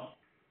well?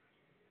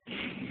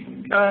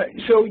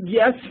 So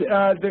yes,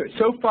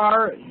 so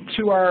far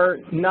to our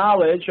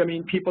knowledge, I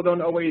mean, people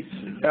don't always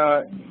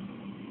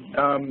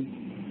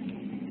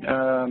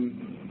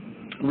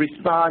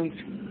respond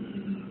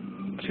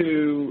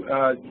to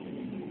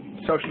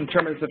social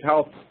determinants of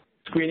health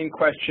screening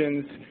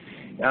questions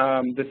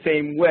the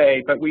same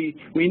way, but we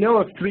know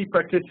of 3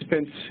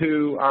 participants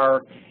who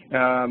are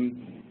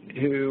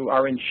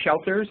in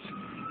shelters,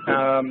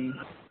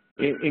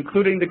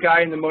 including the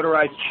guy in the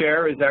motorized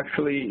chair is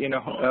actually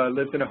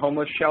lives in a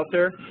homeless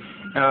shelter.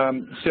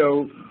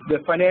 So the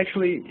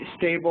financially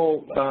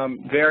stable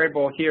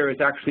variable here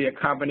is actually a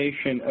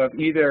combination of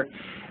either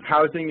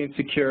housing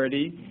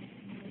insecurity,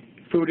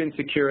 food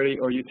insecurity,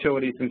 or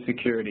utilities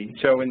insecurity.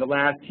 So in the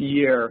last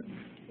year,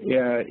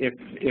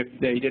 if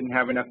they didn't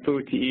have enough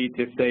food to eat,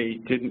 if they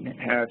didn't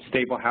have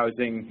stable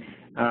housing,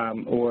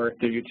 or if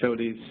their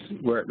utilities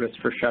were at risk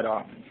for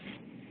shut-off,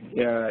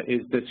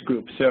 is this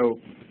group. So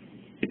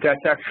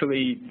that's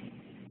actually,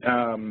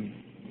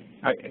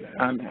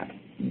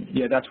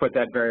 yeah, that's what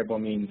that variable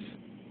means.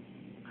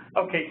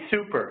 Okay,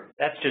 super.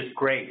 That's just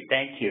great.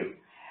 Thank you.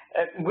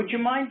 Would you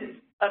mind,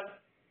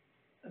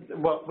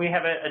 well, we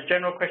have a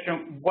general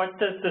question. What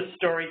does the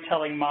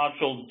storytelling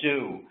module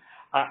do?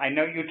 I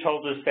know you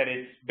told us that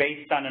it's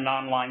based on an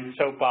online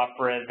soap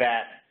opera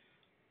that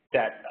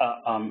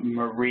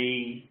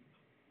Marie,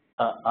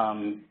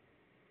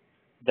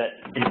 that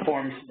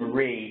informs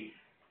Marie.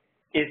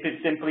 Is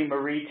it simply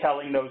Marie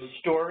telling those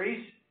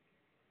stories?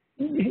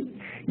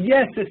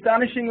 Yes,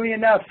 astonishingly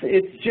enough,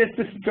 it's just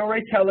a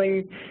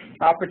storytelling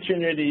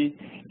opportunity,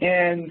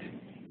 and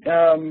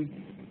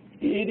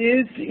it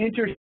is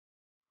interesting.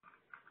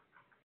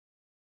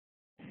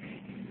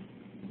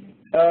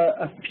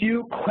 A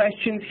few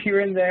questions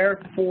here and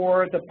there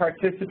for the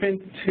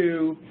participants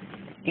to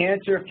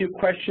answer a few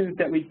questions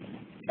that we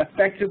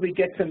effectively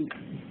get some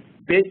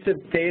bits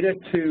of data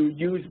to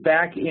use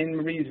back in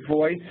Marie's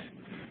voice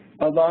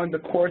along the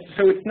course.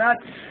 So it's not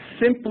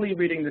simply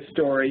reading the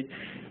story.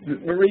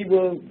 Marie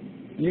will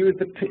use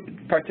the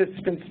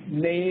participant's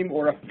name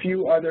or a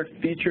few other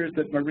features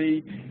that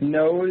Marie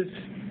knows,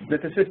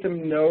 that the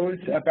system knows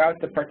about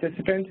the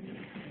participant,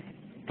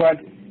 but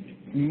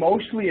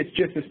mostly it's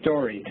just a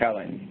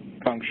storytelling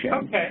function.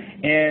 Okay.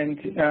 And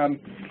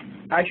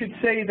I should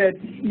say that,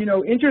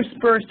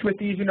 interspersed with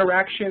these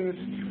interactions,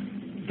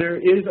 there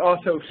is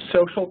also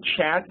social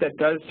chat that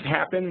does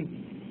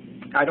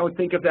happen. I don't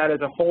think of that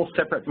as a whole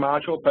separate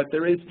module, but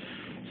there is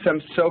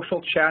some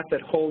social chat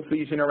that holds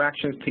these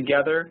interactions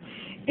together,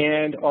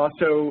 and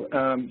also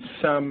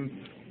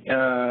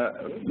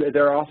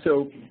there are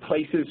also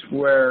places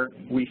where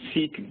we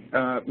seek,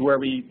 where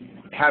we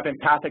have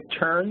empathic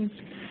turns.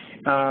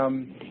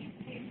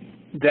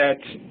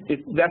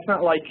 That's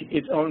not like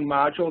its own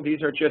module.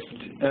 These are just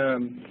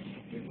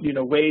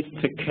ways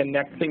to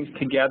connect things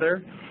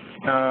together.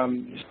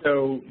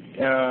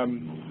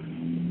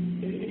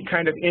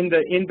 Kind of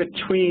in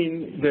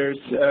between, there's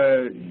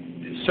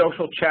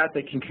social chat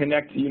that can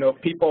connect.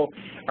 If people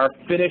are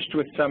finished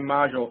with some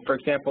module, for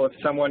example, if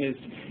someone is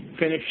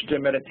finished a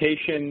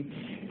meditation,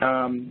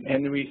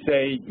 and we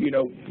say,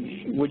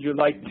 would you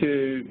like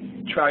to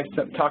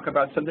talk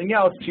about something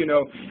else?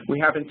 We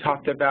haven't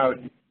talked about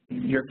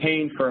your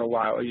pain for a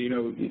while.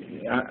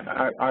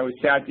 I was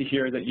sad to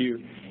hear that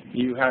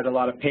you had a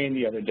lot of pain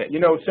the other day.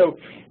 So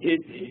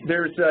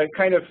there's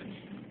kind of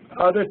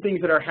other things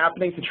that are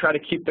happening to try to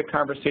keep the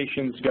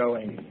conversations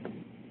going.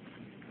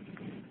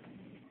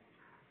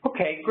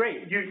 Okay,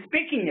 great.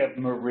 Speaking of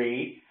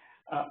Marie,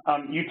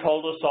 you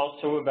told us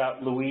also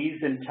about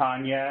Louise and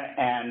Tanya,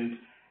 and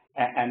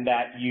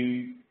that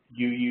you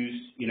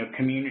use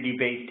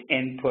community-based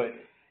input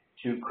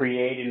to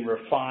create and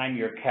refine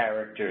your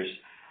characters.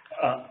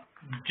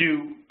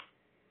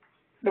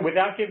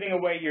 Without giving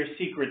away your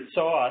secret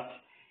sauce,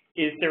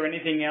 is there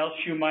anything else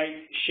you might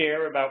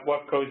share about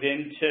what goes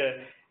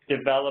into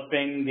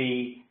developing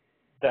the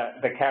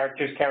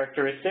character's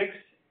characteristics?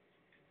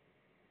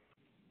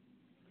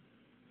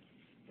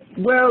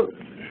 Well,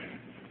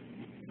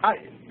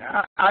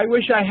 I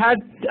wish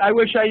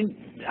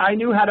I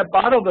knew how to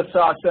bottle the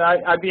sauce.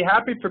 I'd be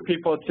happy for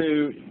people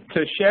to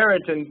share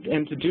it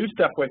and to do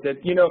stuff with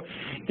it.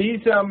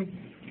 These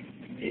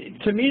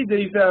to me,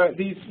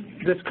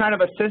 this kind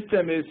of a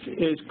system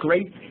is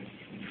great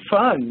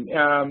fun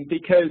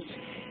because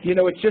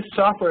it's just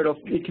software.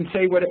 It can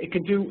say what it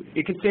can do.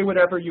 It can say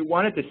whatever you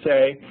want it to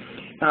say,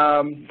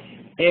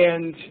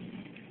 and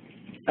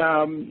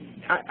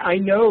I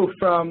know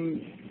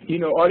from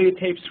audio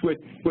tapes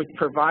with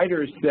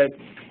providers that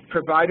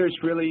providers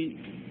really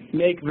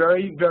make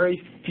very,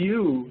 very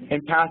few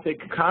empathic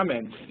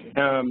comments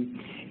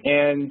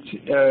and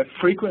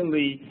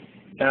frequently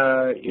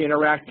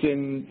interact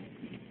in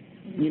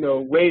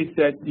ways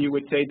that you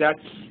would say that's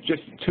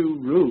just too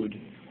rude.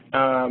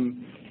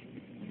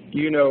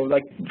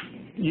 Like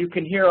you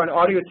can hear on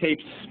audio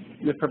tapes,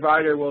 the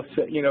provider will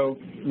say,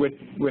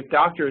 with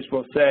doctors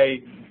will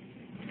say,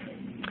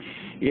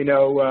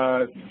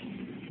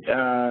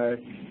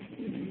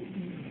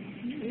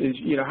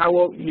 how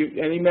old?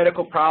 Any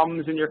medical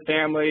problems in your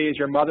family? Is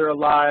your mother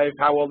alive?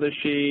 How old is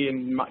she?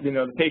 And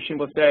the patient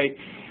will say,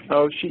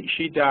 oh,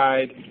 she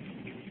died,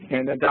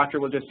 and the doctor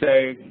will just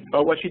say,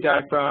 oh, what she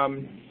died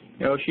from?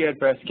 She had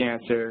breast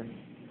cancer.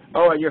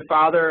 Oh, your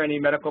father, any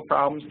medical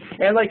problems?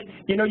 And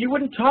you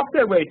wouldn't talk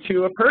that way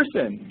to a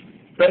person,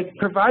 but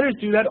providers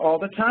do that all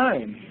the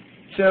time.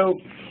 So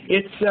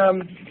it's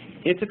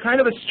a kind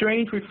of a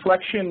strange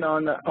reflection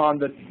on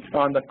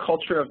the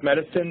culture of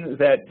medicine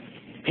that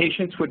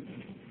patients would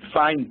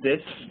find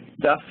this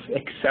stuff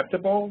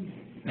acceptable,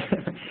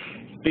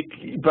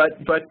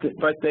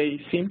 but they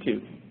seem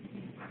to.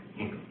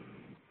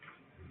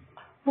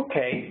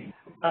 Okay.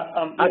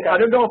 I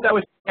don't know if that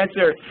was the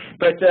answer,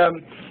 but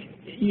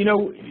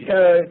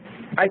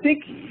I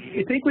think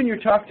when you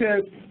talk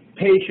to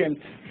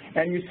patients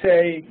and you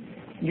say,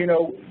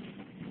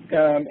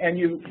 and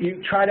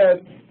you try to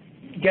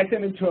get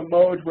them into a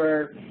mode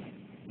where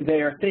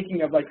they are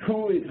thinking of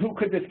who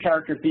could this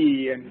character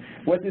be and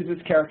what is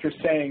this character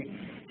saying,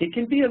 it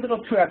can be a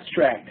little too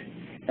abstract.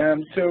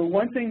 So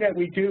one thing that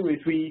we do is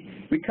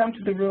we come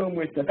to the room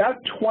with about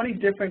 20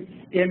 different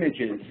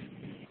images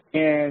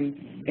and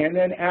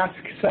then ask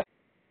some.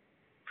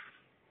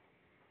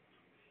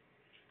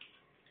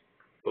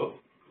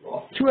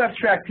 Too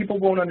abstract, people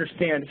won't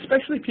understand,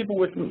 especially people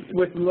with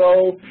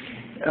low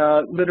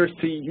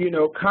literacy.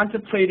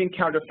 Contemplating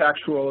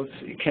counterfactuals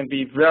can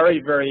be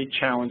very, very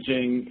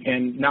challenging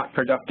and not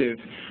productive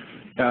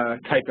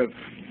type of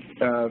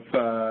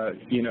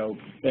an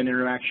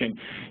interaction.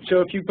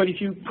 So if you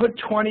put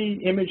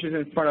 20 images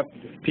in front of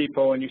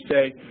people and you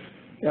say,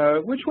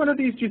 which one of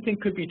these do you think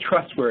could be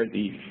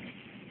trustworthy?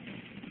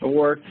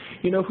 Or,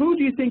 who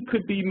do you think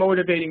could be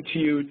motivating to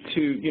you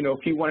to,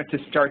 if you wanted to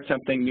start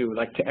something new,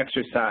 like to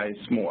exercise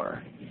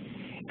more?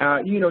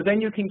 Then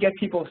you can get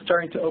people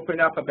starting to open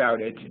up about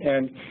it.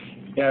 And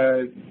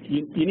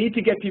you need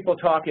to get people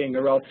talking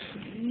or else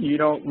you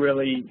don't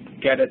really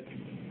get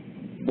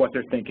what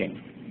they're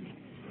thinking.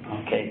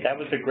 Okay, that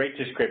was a great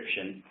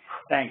description.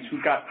 Thanks.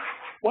 We've got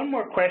one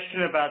more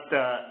question about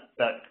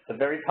the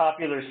very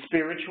popular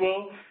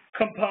spiritual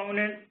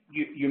component.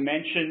 You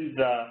mentioned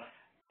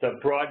the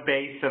broad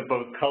base of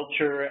both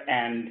culture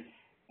and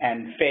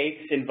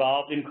faiths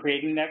involved in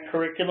creating that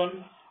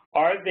curriculum.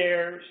 Are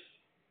there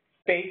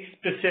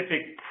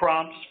faith-specific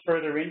prompts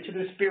further into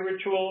the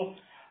spiritual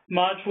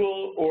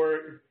module,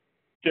 or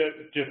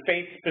do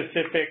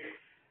faith-specific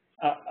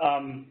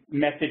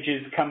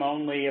messages come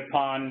only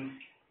upon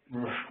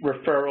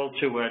referral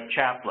to a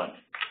chaplain?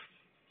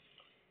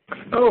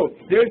 Oh,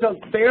 there's a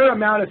fair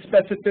amount of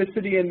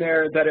specificity in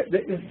there,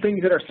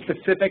 things that are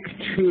specific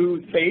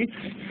to faith.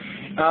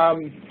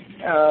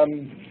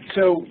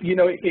 So,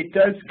 it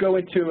does go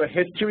into a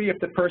history if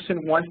the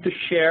person wants to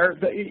share.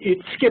 It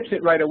skips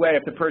it right away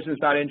if the person is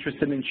not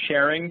interested in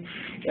sharing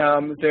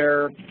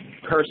their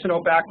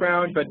personal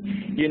background. But,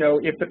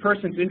 if the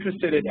person's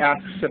interested, it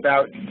asks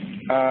about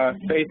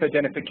faith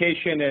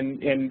identification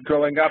and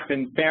growing up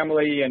in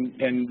family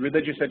and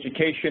religious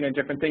education and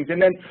different things.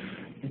 And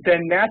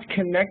then that's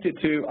connected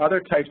to other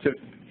types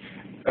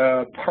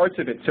of parts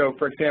of it. So,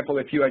 for example,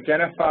 if you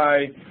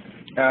identify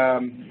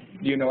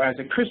as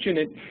a Christian,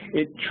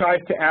 it tries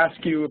to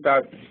ask you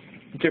about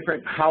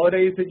different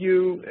holidays that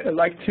you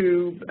like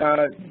to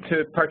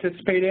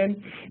participate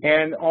in,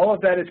 and all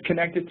of that is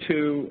connected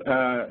to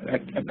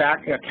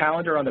a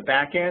calendar on the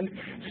back end.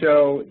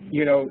 So,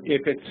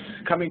 if it's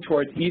coming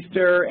towards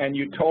Easter and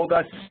you told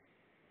us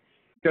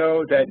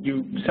that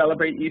you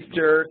celebrate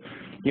Easter,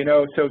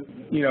 so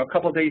a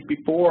couple of days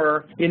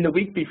before, in the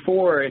week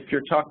before, if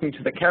you're talking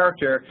to the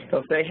character,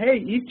 they'll say, hey,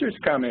 Easter's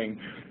coming.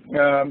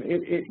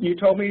 You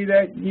told me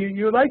that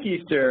you like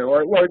Easter,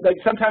 or like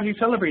sometimes you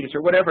celebrate Easter,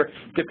 whatever,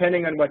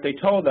 depending on what they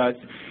told us.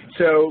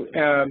 So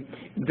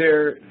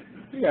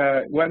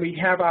when we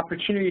have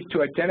opportunities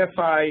to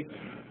identify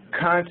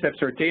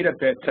concepts or data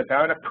bits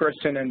about a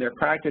person and their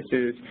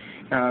practices,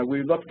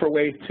 we look for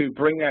ways to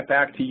bring that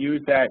back to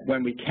use that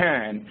when we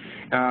can.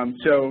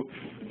 So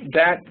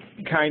that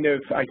kind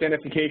of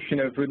identification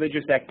of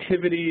religious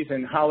activities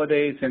and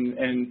holidays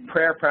and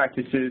prayer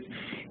practices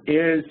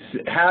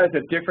has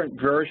a different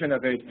version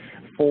of it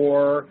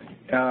for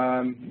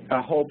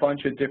a whole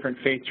bunch of different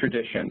faith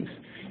traditions.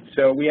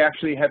 So we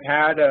actually have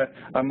had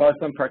a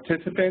Muslim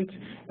participant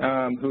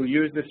who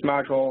used this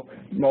module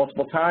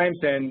multiple times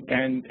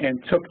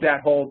and took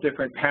that whole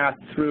different path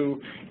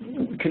through,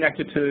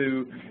 connected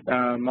to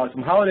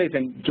Muslim holidays,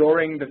 and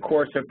during the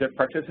course of their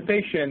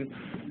participation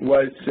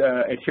was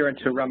adherent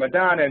to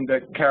Ramadan, and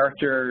the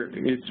character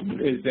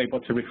is able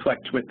to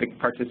reflect with the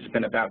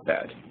participant about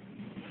that.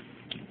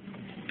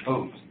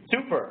 Oh,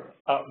 super.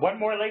 One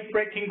more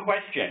late-breaking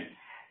question.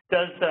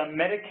 Does the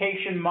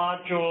medication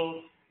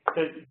module,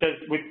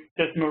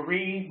 does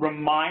Marie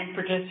remind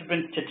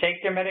participants to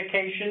take their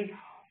medication,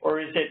 or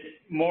is it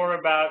more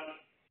about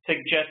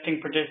suggesting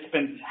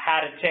participants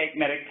how to take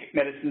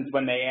medicines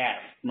when they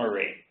ask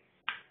Marie?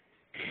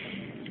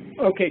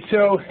 Okay,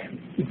 so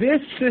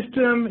this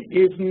system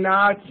is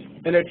not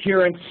an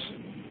adherence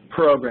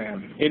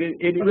program.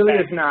 It really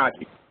is not.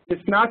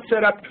 It's not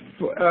set up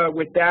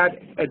with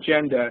that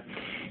agenda.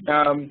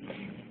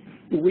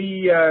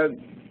 We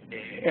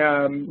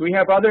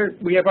have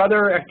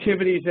other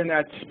activities in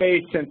that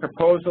space and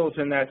proposals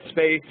in that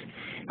space.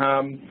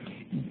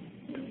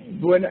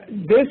 When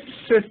this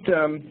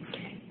system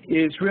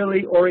is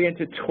really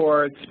oriented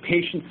towards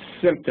patient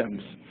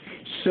symptoms.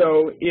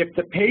 So if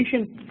the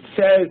patient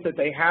says that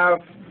they have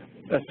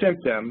a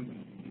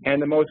symptom,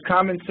 and the most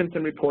common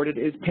symptom reported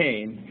is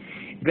pain,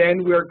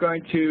 then we're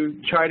going to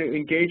try to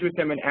engage with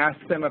them and ask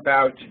them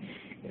about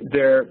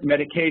their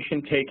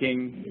medication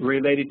taking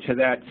related to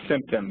that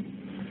symptom,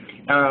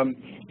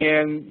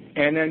 and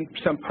then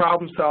some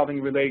problem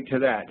solving related to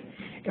that.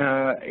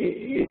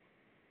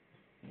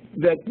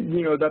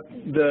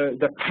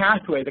 The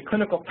pathway, the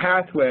clinical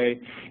pathway,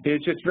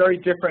 is just very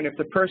different if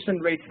the person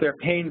rates their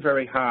pain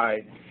very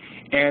high,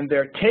 and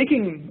they're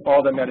taking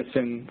all the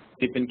medicine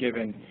they've been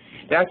given.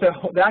 That's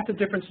a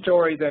different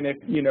story than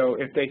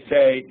if they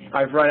say,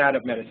 I've run out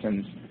of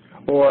medicines,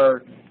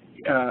 or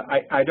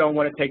I don't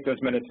want to take those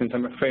medicines,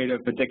 I'm afraid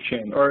of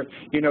addiction, or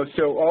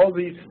so all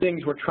these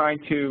things we're trying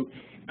to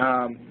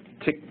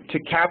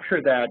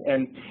capture that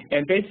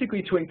and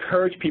basically to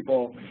encourage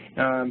people.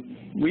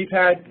 We've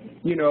had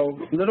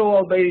little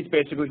old ladies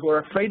basically who are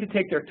afraid to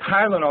take their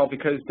Tylenol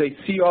because they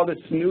see all this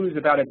news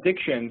about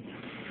addiction,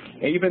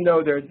 even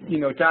though they're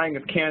dying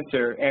of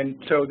cancer. And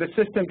so the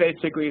system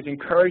basically is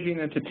encouraging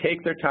them to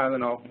take their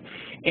Tylenol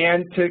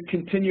and to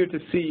continue to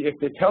see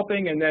if it's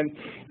helping, and then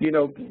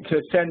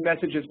to send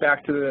messages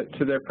back to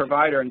their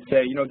provider and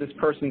say, this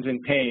person's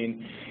in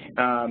pain,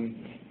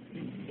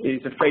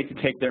 is afraid to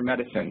take their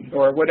medicine,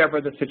 or whatever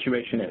the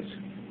situation is.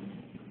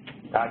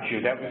 Got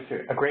you. That was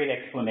a great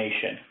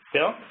explanation.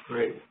 Bill?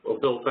 Great. Well,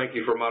 Bill, thank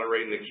you for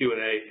moderating the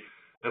Q&A.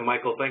 And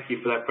Michael, thank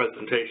you for that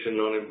presentation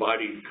on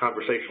embodied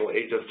conversational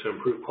agents to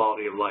improve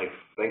quality of life.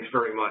 Thanks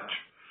very much.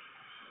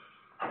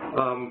 I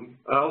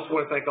also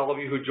want to thank all of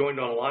you who joined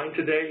online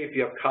today. If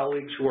you have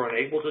colleagues who are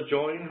unable to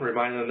join,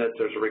 remind them that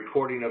there's a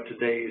recording of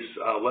today's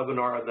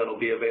webinar that will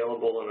be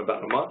available in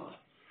about a month.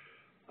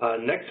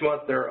 Next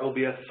month, their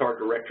OBSSR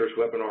Directors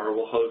webinar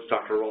will host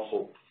Dr.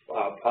 Russell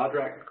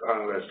Podrak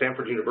at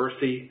Stanford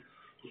University,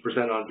 who will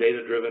present on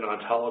data-driven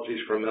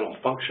ontologies for mental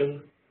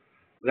function.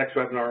 The next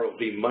webinar will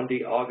be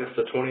Monday, August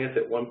the 20th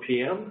at 1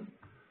 p.m.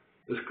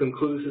 This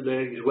concludes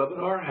today's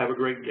webinar. Have a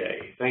great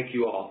day. Thank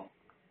you all.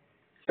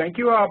 Thank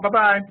you all.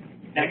 Bye-bye.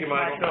 Thank you,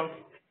 Michael.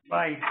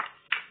 Bye.